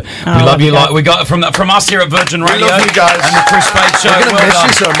ARN. So we love you. Like we got from us here at Virgin Radio. We love you guys. And the Chris Fade Show. We're going to miss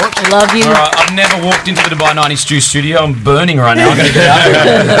you so much. Love you. All right, I've never walked into the Dubai 90 studio. I'm burning right now. I'm going to get out of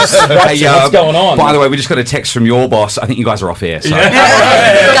here. What's going on? By the way, we just got a text from your boss. I think you guys are off air. So. Got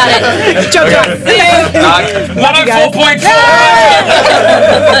it. Chop, chop. 104.4.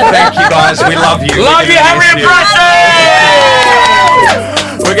 Thank you, guys. We love you. Love you, Harry and Pricey.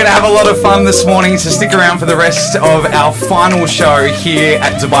 We're going to have a lot of fun this morning, so stick around for the rest of our final show here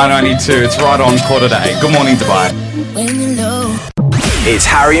at Dubai 92. It's right on quarter day. Good morning, Dubai. It's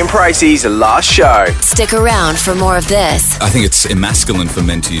Harry and Pricey's last show. Stick around for more of this. I think it's emasculine for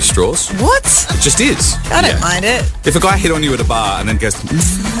men to use straws. What? It just is. I don't mind it. If a guy hit on you at a bar and then goes...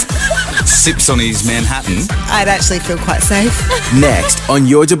 sips on his Manhattan. I'd actually feel quite safe. Next on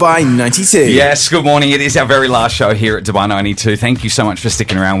Your Dubai 92. Yes, good morning. It is our very last show here at Dubai 92. Thank you so much for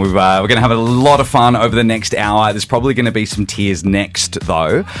sticking around. We're going to have a lot of fun over the next hour. There's probably going to be some tears next,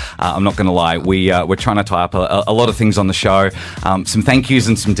 though. I'm not going to lie. We're trying to tie up a lot of things on the show. Some thank yous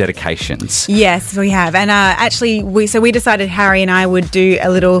and some dedications. Yes, we have. And actually, we decided Harry and I would do a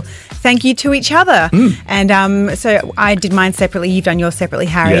little thank you to each other. And so I did mine separately. You've done yours separately,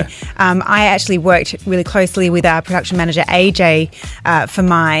 Harry. Yeah. I actually worked really closely with our production manager, AJ, for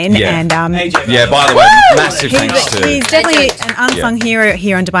mine. Yeah. And AJ. Yeah, by the way, massive thanks to... He's definitely an unsung hero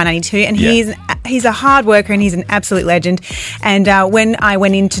here on Dubai 92. And he's a hard worker and he's an absolute legend. And when I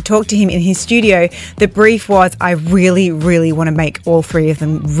went in to talk to him in his studio, the brief was, I really, really want to make all three of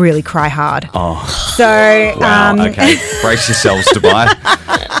them really cry hard. Oh. So... Wow, okay. Brace yourselves, Dubai.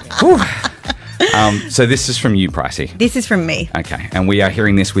 So this is from you, Pricey. This is from me. Okay, and we are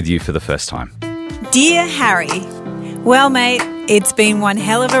hearing this with you for the first time. Dear Harry, well, mate, it's been one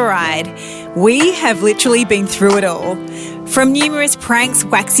hell of a ride. We have literally been through it all. From numerous pranks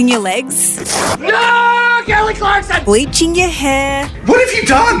waxing your legs. No, Kelly Clarkson! Bleaching your hair. What have you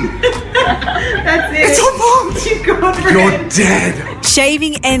done? That's it. It's all wrong. You're dead.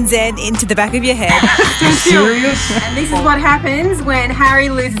 Shaving NZ into the back of your head. Are you serious? And this is what happens when Harry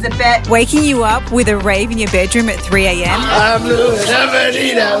loses a bet. Waking you up with a rave in your bedroom at 3 a.m. I'm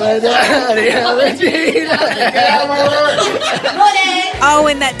Oh,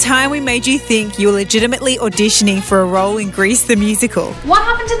 and that time we made you think you were legitimately auditioning for a role in Grease the Musical. What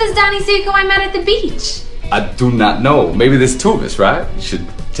happened to this Danny Zuko I met at the beach? I do not know. Maybe there's two of us, right? You should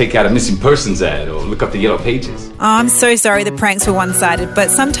take out a missing persons ad or look up the yellow pages. Oh, I'm so sorry the pranks were one-sided, but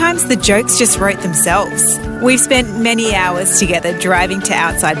sometimes the jokes just wrote themselves. We've spent many hours together driving to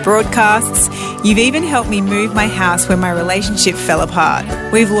outside broadcasts. You've even helped me move my house when my relationship fell apart.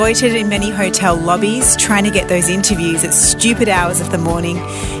 We've loitered in many hotel lobbies trying to get those interviews at stupid hours of the morning.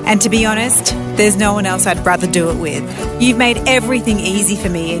 And to be honest, there's no one else I'd rather do it with. You've made everything easy for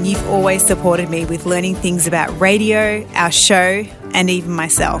me and you've always supported me with learning things about radio, our show, and even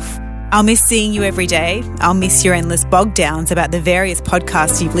myself. I'll miss seeing you every day. I'll miss your endless bog downs about the various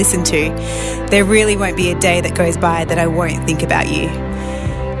podcasts you've listened to. There really won't be a day that goes by that I won't think about you.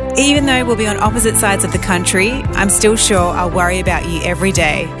 Even though we'll be on opposite sides of the country, I'm still sure I'll worry about you every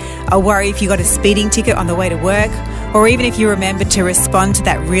day. I'll worry if you got a speeding ticket on the way to work, or even if you remembered to respond to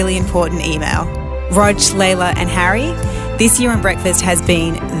that really important email. Rog, Layla and Harry, this year on Breakfast has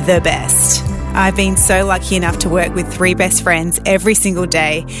been the best. I've been so lucky enough to work with three best friends every single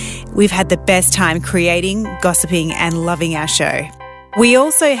day. We've had the best time creating, gossiping and loving our show. We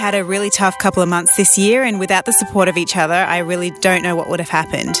also had a really tough couple of months this year, and without the support of each other, I really don't know what would have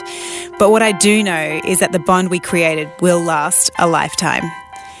happened. But what I do know is that the bond we created will last a lifetime.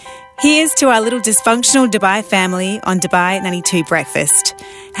 Here's to our little dysfunctional Dubai family on Dubai 92 Breakfast.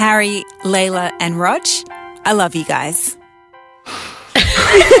 Harry, Layla and Rog, I love you guys.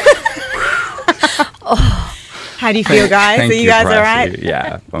 How do you feel, guys? Thank Are you guys Pricey. all right?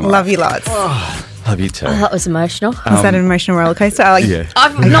 Yeah. Love you lots. Love you too. Oh, that was emotional. Is that an emotional roller coaster? Yeah.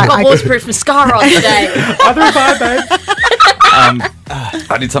 I've not got waterproof mascara on today.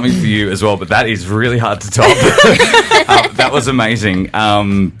 I did something for you as well, but that is really hard to top. That was amazing.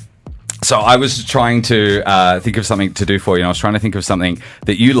 So I was trying to think of something to do for you, and I was trying to think of something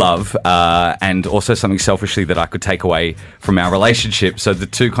that you love and also something selfishly that I could take away from our relationship. So the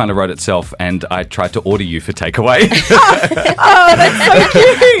two kind of wrote itself, and I tried to order you for takeaway. Oh, that's so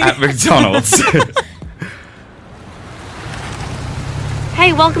cute. At McDonald's.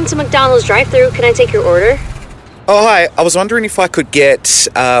 Hey, welcome to McDonald's drive-thru. Can I take your order? Oh, hi. I was wondering if I could get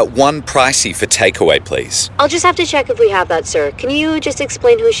one Pricey for takeaway, please. I'll just have to check if we have that, sir. Can you just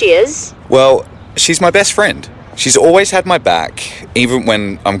explain who she is? Well, she's my best friend. She's always had my back, even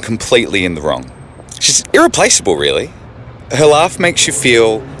when I'm completely in the wrong. She's irreplaceable, really. Her laugh makes you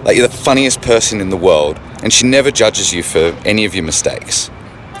feel like you're the funniest person in the world, and she never judges you for any of your mistakes.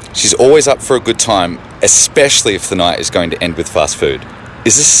 She's always up for a good time, especially if the night is going to end with fast food.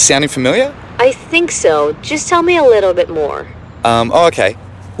 Is this sounding familiar? I think so. Just tell me a little bit more. Okay.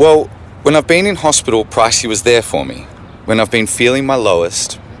 Well, when I've been in hospital, Pricey was there for me. When I've been feeling my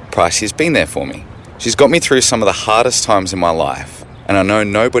lowest, Pricey has been there for me. She's got me through some of the hardest times in my life, and I know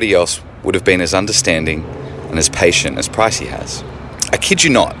nobody else would have been as understanding and as patient as Pricey has. I kid you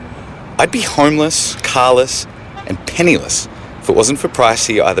not. I'd be homeless, carless, and penniless if it wasn't for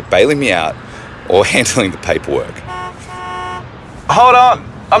Pricey either bailing me out or handling the paperwork. Hold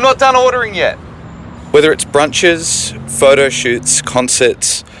on! I'm not done ordering yet. Whether it's brunches, photo shoots,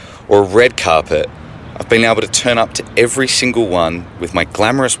 concerts, or a red carpet, I've been able to turn up to every single one with my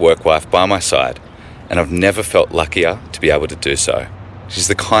glamorous work wife by my side, and I've never felt luckier to be able to do so. She's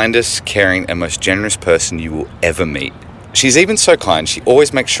the kindest, caring, and most generous person you will ever meet. She's even so kind, she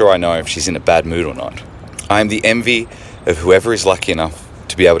always makes sure I know if she's in a bad mood or not. I am the envy of whoever is lucky enough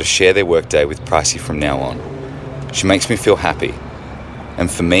to be able to share their workday with Pricey from now on. She makes me feel happy. And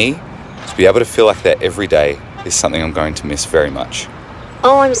for me, to be able to feel like that every day is something I'm going to miss very much.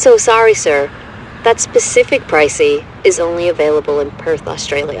 Oh, I'm so sorry, sir. That specific Pricey is only available in Perth,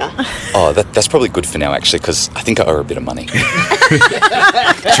 Australia. Oh, that's probably good for now, actually, because I think I owe her a bit of money. True.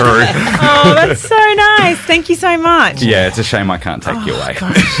 Oh, that's so nice. Thank you so much. Yeah, it's a shame I can't take you away.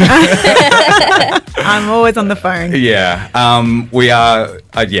 I'm always on the phone. Yeah. We are,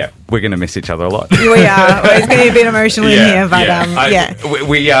 we're going to miss each other a lot. We are. It's going to be a bit emotional in here, but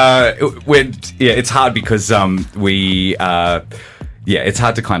it's hard because it's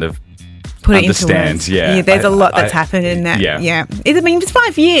hard to kind of put understand. It into words. There's a lot that's happened in that. Yeah. It's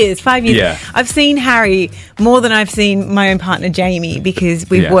 5 years. 5 years. Yeah. I've seen Harry more than I've seen my own partner Jamie because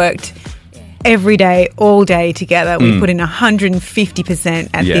we've worked every day, all day together. We put in 150%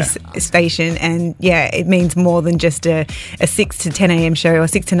 at this station, and it means more than just a 6 to 10 a.m. show or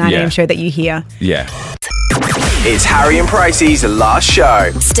 6 to 9 a.m. show that you hear. Yeah. It's Harry and Pricey's last show.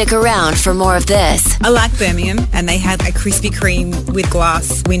 Stick around for more of this. I like Birmingham, and they had a Krispy Kreme with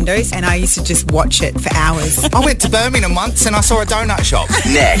glass windows, and I used to just watch it for hours. I went to Birmingham once and I saw a donut shop.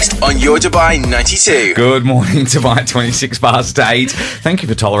 Next on Your Dubai 92. Good morning, Dubai, 26 past 8. Thank you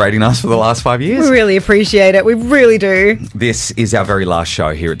for tolerating us for the last 5 years. We really appreciate it. We really do. This is our very last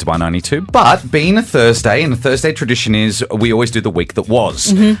show here at Dubai 92. But being a Thursday, and the Thursday tradition is we always do the week that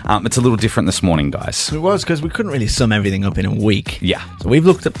was. It's a little different this morning, guys. It was because we couldn't really sum everything up in a week. Yeah. So we've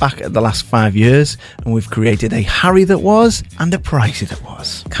looked back at the last 5 years and we've created a Harry that was and a Pricey that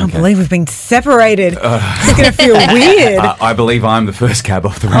was. Can't believe we've been separated. It's going to feel weird. I believe I'm the first cab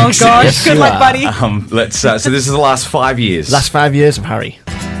off the Oh ranks. gosh, Yes, good you luck, are. buddy. So this is the last 5 years. Last 5 years of Harry.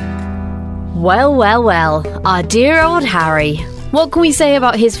 Well, our dear old Harry. What can we say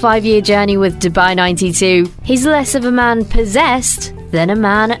about his 5-year journey with Dubai 92? He's less of a man possessed than a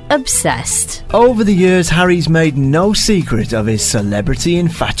man obsessed. Over the years, Harry's made no secret of his celebrity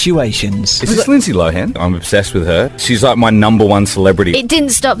infatuations. Is this Lindsay Lohan? I'm obsessed with her. She's like my number one celebrity. It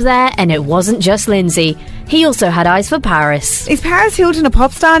didn't stop there, and it wasn't just Lindsay. He also had eyes for Paris. Is Paris Hilton a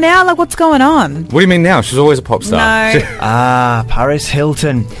pop star now? Like, what's going on? What do you mean now? She's always a pop star. No. Paris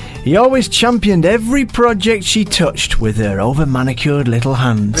Hilton. He always championed every project she touched with her over-manicured little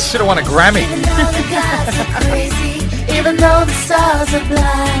hands. Should have won a Grammy. Even though the stars are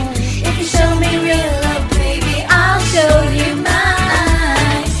blind, if you show me real love, baby, I'll show you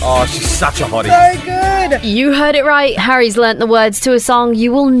mine. Oh, she's such a hottie. So good. You heard it right. Harry's learnt the words to a song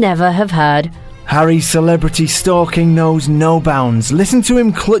you will never have heard. Harry's celebrity stalking knows no bounds. Listen to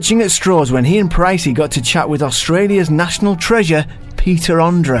him clutching at straws when he and Pricey got to chat with Australia's national treasure, Peter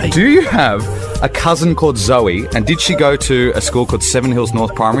Andre. Do you have a cousin called Zoe, and did she go to a school called Seven Hills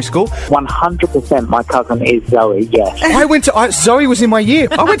North Primary School? 100% my cousin is Zoe, yes. Zoe was in my year.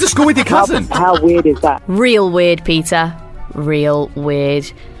 I went to school with your cousin. How weird is that? Real weird, Peter. Real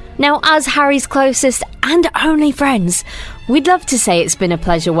weird. Now, as Harry's closest and only friends, we'd love to say it's been a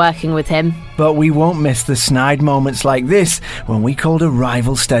pleasure working with him. But we won't miss the snide moments like this when we called a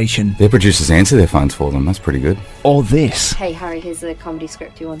rival station. Their producers answer their phones for them. That's pretty good. Or this. Hey, Harry, here's the comedy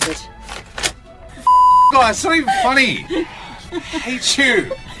script you wanted. Guys, it's not even funny. I hate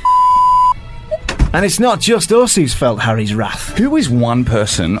you. And it's not just us who's felt Harry's wrath. Who is one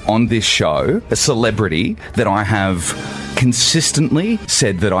person on this show, a celebrity, that I have consistently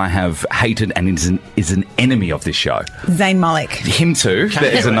said that I have hated and is an enemy of this show? Zayn Malik. Him too.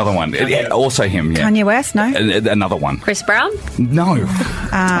 There's another one. Also him, yeah. Kanye West, no? Another one. Chris Brown? No.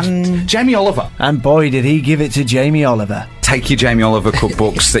 Jamie Oliver. And boy, did he give it to Jamie Oliver. Take your Jamie Oliver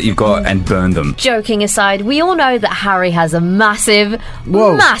cookbooks that you've got and burn them. Joking aside, we all know that Harry has a massive,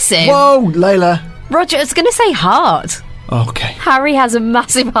 Whoa, Layla. Roger, I was going to say heart. Okay. Harry has a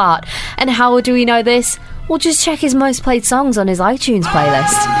massive heart. And how do we know this? Well, just check his most played songs on his iTunes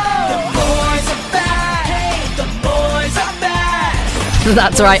playlist.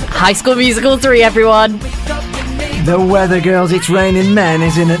 That's right, High School Musical 3, everyone. The Weather Girls' It's Raining Men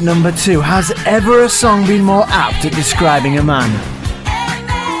is in at number 2. Has ever a song been more apt at describing a man?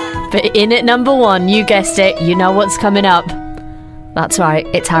 But in at number 1, you guessed it, you know what's coming up. That's right,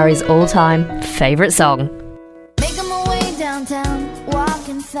 it's Harry's all-time favourite song. Making my way downtown,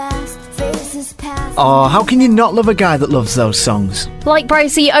 walking fast, faces pass. Oh, how can you not love a guy that loves those songs? Like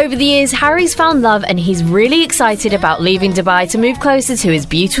Pricey, over the years, Harry's found love and he's really excited about leaving Dubai to move closer to his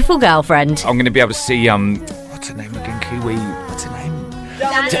beautiful girlfriend. I'm going to be able to see, what's her name again, Kiwi? What's her name?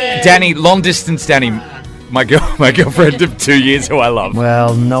 Danny, long distance Danny. My girlfriend of 2 years who I love.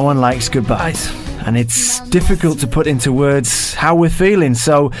 Well, no one likes goodbyes, and it's difficult to put into words how we're feeling,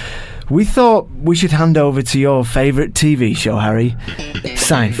 so we thought we should hand over to your favourite TV show, Harry,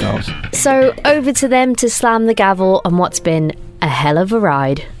 Seinfeld. So over to them to slam the gavel on what's been a hell of a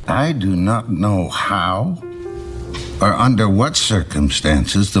ride. I do not know how or under what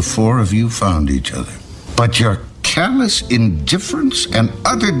circumstances the four of you found each other, but your callous indifference and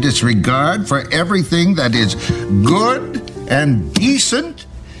utter disregard for everything that is good and decent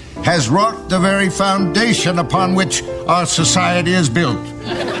has wrought the very foundation upon which our society is built.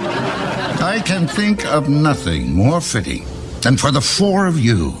 I can think of nothing more fitting than for the four of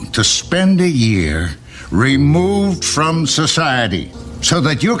you to spend a year removed from society so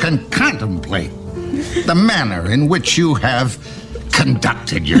that you can contemplate the manner in which you have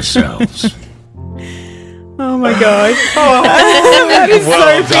conducted yourselves. Oh my gosh. Oh, that is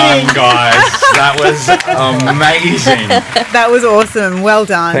Well so done, big. guys. That was amazing. That was awesome. Well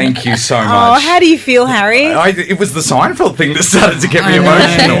done. Thank you so Oh, much. how do you feel, Harry? It was the Seinfeld thing that started to get me I know.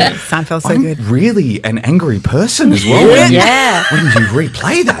 emotional. Seinfeld's so I'm good. really an angry person as well. Yeah. When you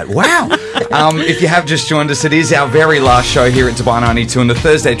replay that, wow. If you have just joined us, it is our very last show here at Dubai 92, and the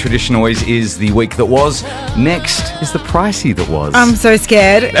Thursday tradition always is the week that was. Next is the Pricey that was. I'm so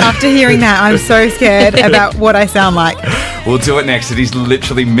scared. After hearing that, I'm so scared about what I sound like. We'll do it next. It is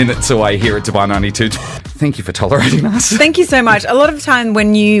literally minutes away here at Dubai 92. Thank you for tolerating us. Thank you so much. A lot of the time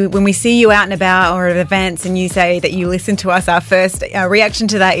when we see you out and about or at events and you say that you listen to us, our first reaction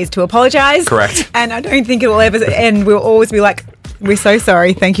to that is to apologise. Correct. And I don't think it will ever end. We'll always be like, we're so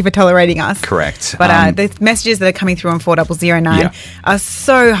sorry. Thank you for tolerating us. Correct. But the messages that are coming through on 4009 are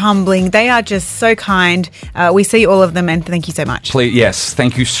so humbling. They are just so kind. We see all of them and thank you so much. Please, yes,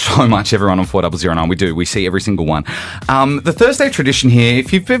 thank you so much, everyone on 4009. We do. We see every single one. The Thursday tradition here,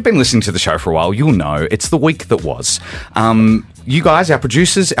 if you've been listening to the show for a while, you'll know it's the week that was. You guys, our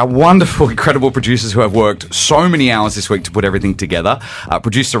producers, our wonderful, incredible producers who have worked so many hours this week to put everything together,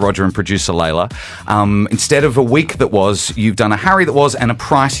 producer Roger and producer Layla, instead of a week that was, you've done a Harry that was and a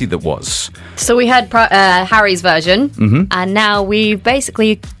Pricey that was. So we had Harry's version, and now we've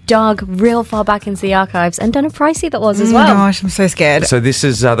basically dug real far back into the archives and done a Pricey that was as well. Oh my gosh, I'm so scared. So this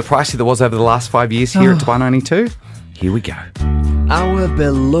is the Pricey that was over the last 5 years here at Dubai 92. Here we go. Our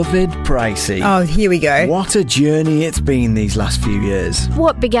beloved Pricey. Oh, here we go. What a journey it's been these last few years.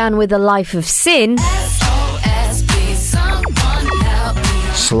 What began with a life of sin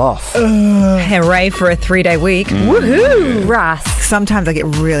Sloth. Hooray for a 3-day week. Woohoo! Wrath. Sometimes I get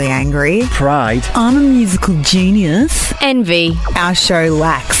really angry. Pride. I'm a musical genius. Envy. Our show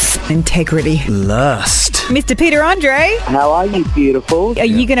lacks integrity. Lust. Mr. Peter Andre, How are you, beautiful? are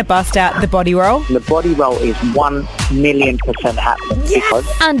you going to bust out the body roll? The body roll is 1,000,000% happening because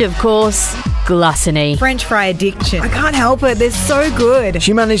And of course, gluttony. French fry addiction. I can't help it. They're so good.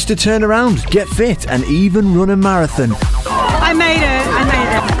 She managed to turn around, get fit, and even run a marathon. I made it. And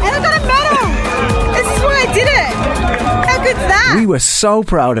I got a medal. This is why I did it. How good's that? We were so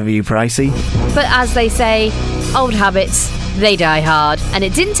proud of you, Pricey. But as they say, old habits, they die hard. And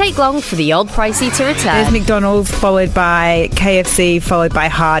it didn't take long for the old Pricey to return. There's McDonald's, followed by KFC, followed by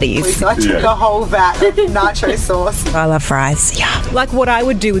Hardee's. I took a whole vat of nacho sauce. I love fries. Yeah. Like what I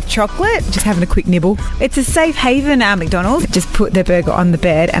would do with chocolate, just having a quick nibble. It's a safe haven at McDonald's. Just put the burger on the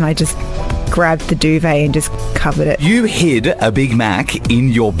bed and I just grabbed the duvet and just covered it. You hid a Big Mac in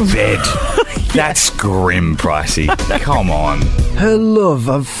your bed. That's grim, Pricey. Come on. Her love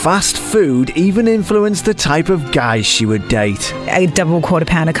of fast food even influenced the type of guys she would date. A double quarter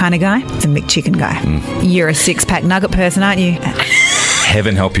pounder kind of guy. It's a McChicken guy. You're a 6-pack nugget person, aren't you?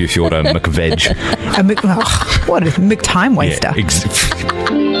 Heaven help you if you order a McVeg. What a McTime waster.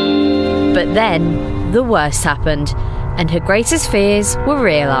 But then, the worst happened, and her greatest fears were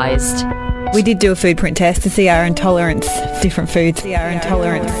realised. We did do a food print test to see our intolerance to different foods.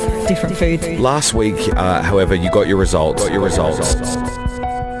 Last week, however, you got your results.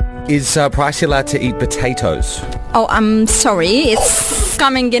 Is Pricey allowed to eat potatoes? Oh, I'm sorry. It's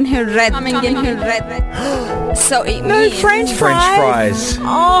coming in her red. So it means French fries.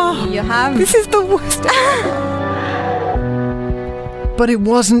 Oh, you have. This is the worst. But it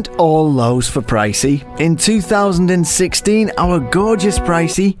wasn't all lows for Pricey. In 2016, our gorgeous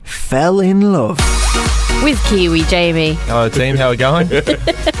Pricey fell in love with Kiwi Jamie. Oh, team, how are we going?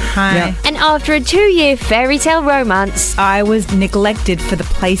 Hi. And after a 2-year fairy tale romance, I was neglected for the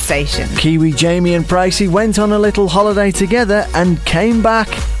PlayStation. Kiwi, Jamie and Pricey went on a little holiday together and came back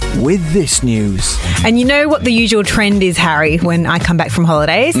with this news. And you know what the usual trend is, Harry, when I come back from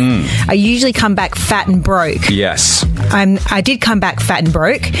holidays? I usually come back fat and broke. Yes. I did come back fat and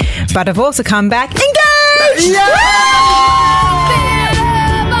broke, but I've also come back engaged!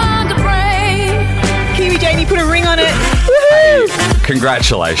 Kiwi Jamie put a ring on it. Woohoo!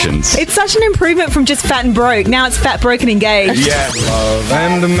 Congratulations. It's such an improvement from just fat and broke. Now it's fat, broke and engaged. Yeah. Love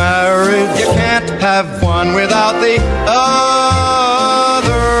and marriage, you can't have one without the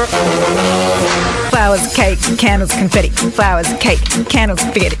other. Flowers, cake, candles, confetti. Flowers, cake, candles,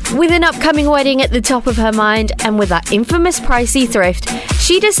 confetti. with an upcoming wedding at the top of her mind and with that infamous Pricey thrift,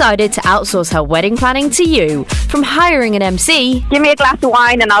 she decided to outsource her wedding planning to you. From hiring an MC... Give me a glass of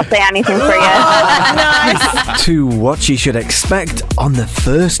wine and I'll say anything for you. Nice. To what she should expect on the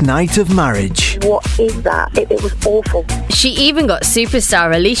first night of marriage. What is that? It was awful. She even got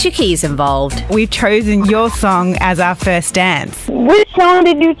superstar Alicia Keys involved. We've chosen your song as our first dance. Which song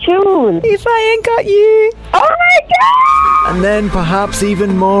did you choose? If I Ain't Got You. Oh my God! And then, perhaps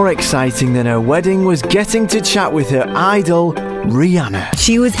even more exciting than her wedding, was getting to chat with her idol, Rihanna.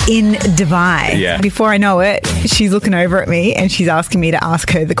 She was in Dubai. Yeah. Before I know it, she's looking over at me and she's asking me to ask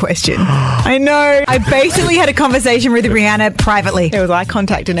her the question. I know. I basically had a conversation with Rihanna privately. There was eye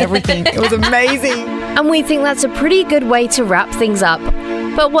contact and everything. It was amazing. And we think that's a pretty good way to wrap things up.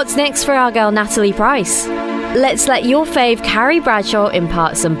 But what's next for our girl Natalie Price? Let's let your fave Carrie Bradshaw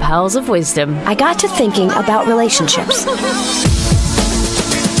impart some pearls of wisdom. I got to thinking about relationships.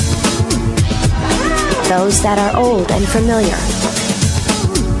 Those that are old and familiar.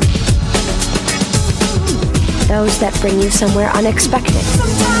 Those that bring you somewhere unexpected.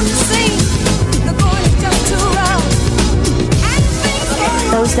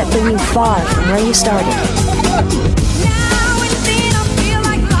 Those that bring you far from where you started.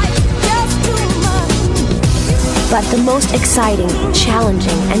 But the most exciting,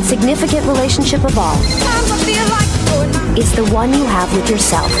 challenging, and significant relationship of all is the one you have with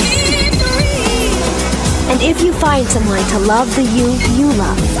yourself. And if you find someone to love the you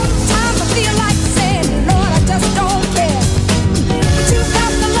love,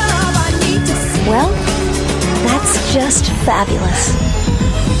 well, that's just fabulous.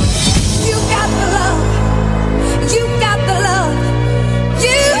 You got the love. You got the love.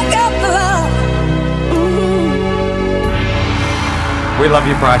 You got the love. We love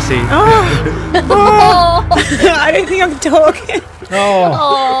you, Pricey. Oh. I don't think I can talk.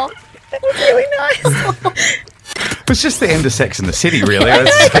 Oh. That was really nice. It was just the end of Sex and the City, really.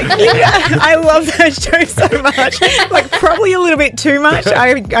 I love that show so much. Like, probably a little bit too much,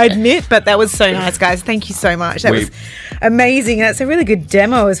 I admit, but that was so nice, guys. Thank you so much. That was amazing. That's a really good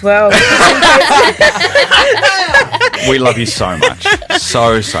demo as well. We love you so much.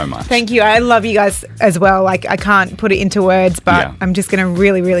 So much. Thank you. I love you guys as well. Like, I can't put it into words, but Yeah. I'm just going to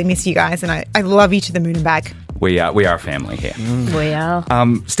really, really miss you guys. And I love you to the moon and back. We are a family here. We are.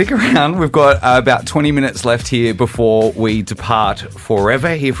 Stick around. We've got about 20 minutes left here before we depart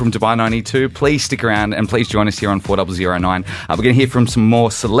forever here from Dubai 92. Please stick around and please join us here on 4009. We're going to hear from some more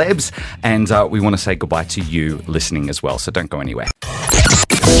celebs and we want to say goodbye to you listening as well. So don't go anywhere.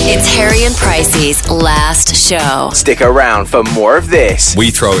 It's Harry and Pricey's last show. Stick around for more of this.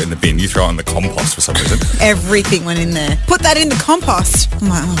 We throw it in the bin, you throw it in the compost for some reason. Everything went in there. Put that in the compost. I'm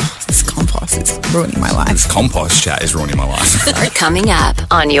like, oh, this compost is ruining my life. This compost chat is ruining my life. Coming up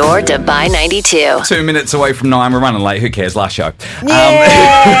on your Dubai 92. 2 minutes away from 9. We're running late. Who cares? Last show.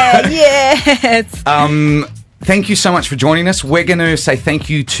 Yes. Thank you so much for joining us. We're going to say thank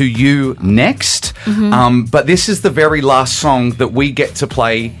you to you next. But this is the very last song that we get to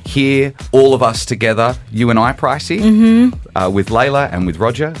play here, all of us together, you and I, Pricey, with Layla and with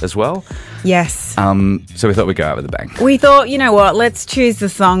Roger as well. Yes. So we thought we'd go out with a bang. We thought, you know what, let's choose the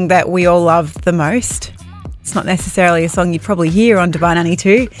song that we all love the most. It's not necessarily a song you'd probably hear on Dubai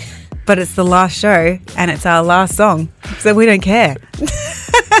 92, but it's the last show and it's our last song, so we don't care.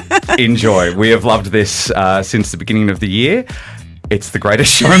 Enjoy. We have loved this since the beginning of the year. It's The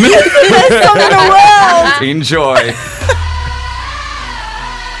Greatest Showman. It's the best song in the world. Enjoy.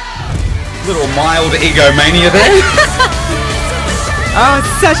 Little mild egomania there. Oh, it's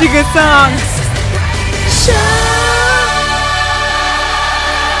such a good song.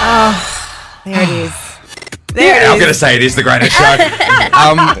 Oh, there it is. I'm going to say it is the greatest show.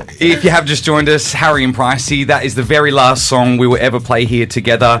 If you have just joined us, Harry and Pricey, that is the very last song we will ever play here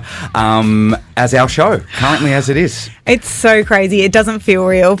together as our show, currently as it is. It's so crazy. It doesn't feel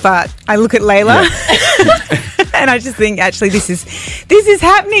real, but I look at Layla And I just think, actually, this is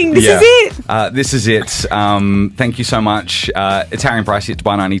happening. This is it. This is it. Thank you so much. It's Harry and Pricey. It's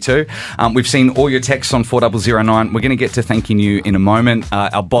Y92. We've seen all your texts on 4009. We're going to get to thanking you in a moment.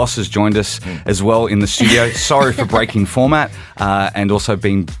 Our boss has joined us as well in the studio. Sorry for breaking format and also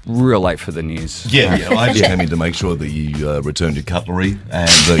being real late for the news. Yeah. I just came in to make sure that you returned your cutlery and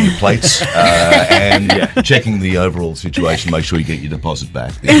your plates and checking the overall situation. Make sure you get your deposit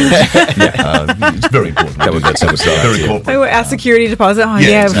back. It's very important. That's very important. Oh, our security deposit. Oh,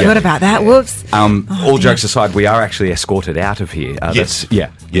 yeah, we forgot about that. Whoops. All jokes aside, we are actually escorted out of here.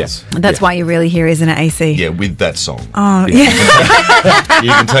 Yes. That's why you're really here, isn't it, AC? Yeah, with that song. Oh, yeah. You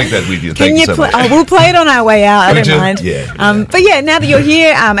can take that with you. Can Thank you so much. Oh, we'll play it on our way out. I don't mind. Yeah. But yeah, now that you're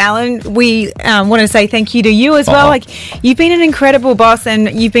here, Alan, we want to say thank you to you as well. Like, you've been an incredible boss, and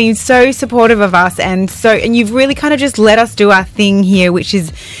you've been so supportive of us, and you've really kind of just let us do our thing here, which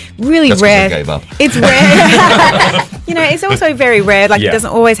is really That's rare. I gave up. It's rare. It's also very rare. Like, it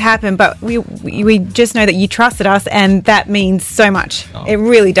doesn't always happen, but we just know that you trusted us, and that means so much. It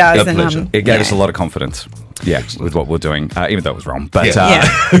really does. And it gave us a lot of confidence. Yeah, with what we're doing, even though it was wrong. But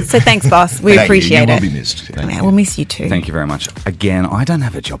so thanks, boss. We appreciate you. it. You will be missed. We'll miss you too. Thank you very much. Again, I don't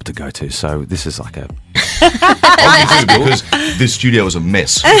have a job to go to, so this is like a... You do, because this studio is a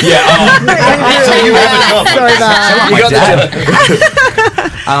mess. So you have a job. Sorry about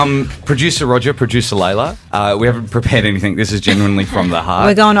that. Producer Roger, producer Layla, we haven't prepared anything. This is genuinely from the heart.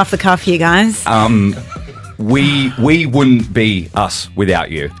 We're going off the cuff here, guys. We wouldn't be us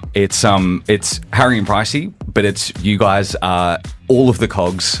without you. It's Harry and Pricey, but it's you guys. All of the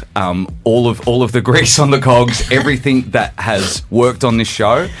cogs, all of the grease on the cogs, everything that has worked on this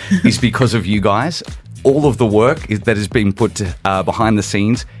show is because of you guys. All of the work that has been put behind the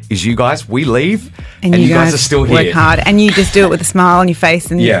scenes is you guys. We leave, and you guys are still here. Work hard, and you just do it with a smile on your face,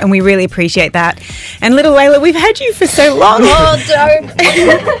 and we really appreciate that. And little Layla, we've had you for so long. Oh, don't.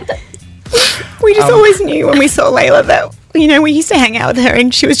 We just always knew when we saw Layla that, we used to hang out with her,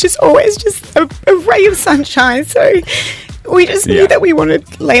 and she was just always just a ray of sunshine. So we just knew that we wanted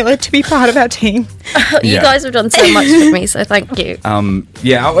Layla to be part of our team. You guys have done so much for me, so thank you.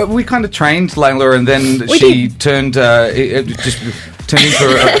 We kind of trained Layla, and then she turned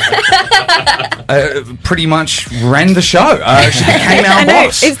into pretty much ran the show. She became our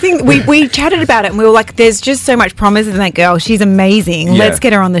boss. We chatted about it, and we were like, there's just so much promise in that girl. She's amazing. Let's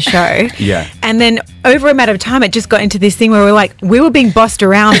get her on the show. And then over a matter of time, it just got into this thing where we're like, we were being bossed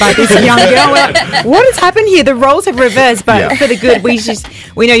around by this young girl. We're like, what has happened here? The roles have reversed, but for the good.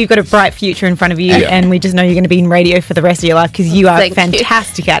 We know you've got a bright future in front of you, and we just know you're going to be in radio for the rest of your life, because you are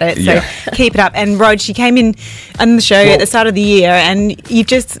fantastic at it. So keep it up. And Rod, she came in on the show at the start of the year, and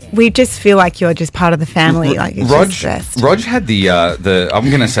we just feel like you're just part of the family. Like, it's Rog just the best. had the I'm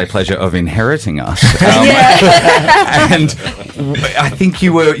going to say pleasure of inheriting us, and I think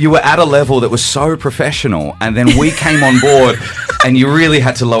you were at a level that was so professional, and then we came on board, and you really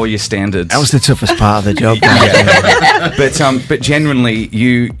had to lower your standards. That was the toughest part of the job. But genuinely,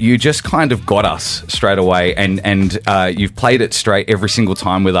 you just kind of got us straight away, and you've played it straight every single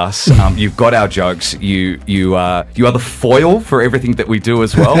time with us. You've got our jokes. You are the foil for everything that we do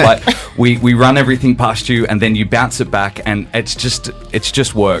as well. Like, we run everything past you, and then you bounce it back, and it's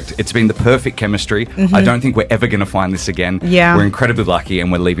just worked. It's been the perfect chemistry. I don't think we're ever going to find this again. We're incredibly lucky,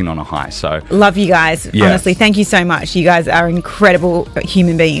 and we're leaving on a high. So love you guys. Honestly, thank you so much. You guys are incredible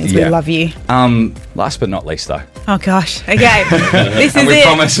human beings. We love you. Last but not least, though. Oh gosh. Okay. This is we it.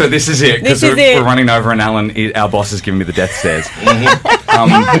 promise. So this is it, because we're running over, and Alan, our boss, is giving me the death stares.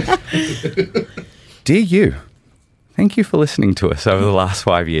 Dear you. Thank you for listening to us over the last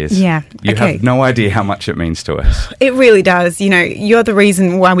 5 years. Yeah. You have no idea how much it means to us. It really does. You're the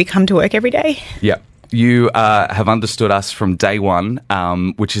reason why we come to work every day. Yeah. You have understood us from day one,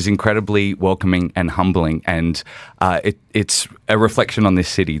 which is incredibly welcoming and humbling, and it's a reflection on this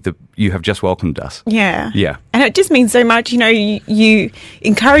city that you have just welcomed us. Yeah. Yeah. And it just means so much. You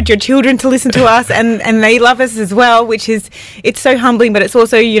encourage your children to listen to us, and they love us as well, it's so humbling, but it's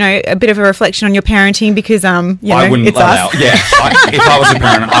also, a bit of a reflection on your parenting, because, I wouldn't it's allow, us. if I was a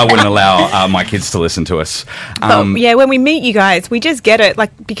parent, I wouldn't allow my kids to listen to us. But when we meet you guys, we just get it,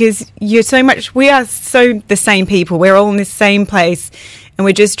 because you're so much, we are so the same people. We're all in this same place, and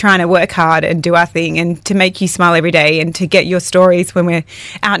we're just trying to work hard and do our thing, and to make you smile every day, and to get your stories when we're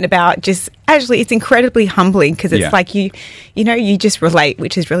out and about just actually, it's incredibly humbling because it's Yeah. like you just relate,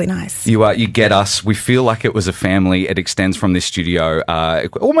 which is really nice. You get us. We feel like it was a family. It extends from this studio,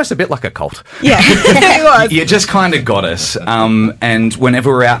 almost a bit like a cult. Yeah, it was. You just kind of got us. And whenever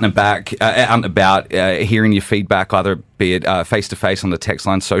we're out and about, hearing your feedback, either be it face to face on the text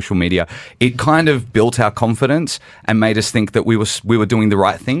line, social media, it kind of built our confidence and made us think that we were doing the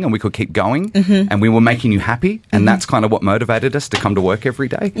right thing and we could keep going, and we were making you happy, and that's kind of what motivated us to come to work every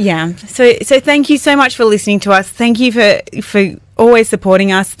day. Yeah. So thank you so much for listening to us. Thank you for always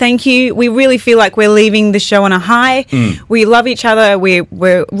supporting us. Thank you. We really feel like we're leaving the show on a high. We love each other.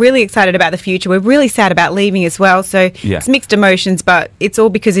 We're really excited about the future. We're really sad about leaving as well. So it's mixed emotions, but it's all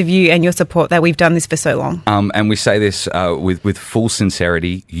because of you and your support that we've done this for so long. And we say this with full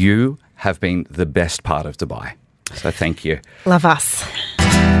sincerity. You have been the best part of Dubai. So thank you. Love us.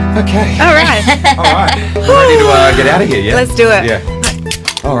 Okay. All right. Ready to get out of here, yeah? Let's do it. Yeah.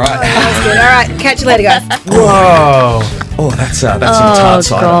 All right. That's good. All right. Catch you later, guys. Whoa. Oh, that's some tart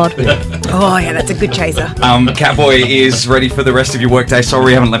cider. Oh, yeah, that's a good chaser. Catboy is ready for the rest of your workday. Sorry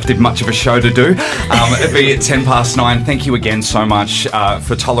we haven't left him much of a show to do. It'll be at 9:10. Thank you again so much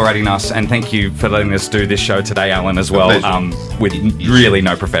for tolerating us, and thank you for letting us do this show today, Alan, as well, with really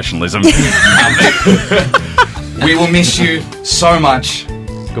no professionalism. We will miss you so much.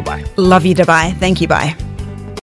 Goodbye. Love you, Dubai. Thank you. Bye.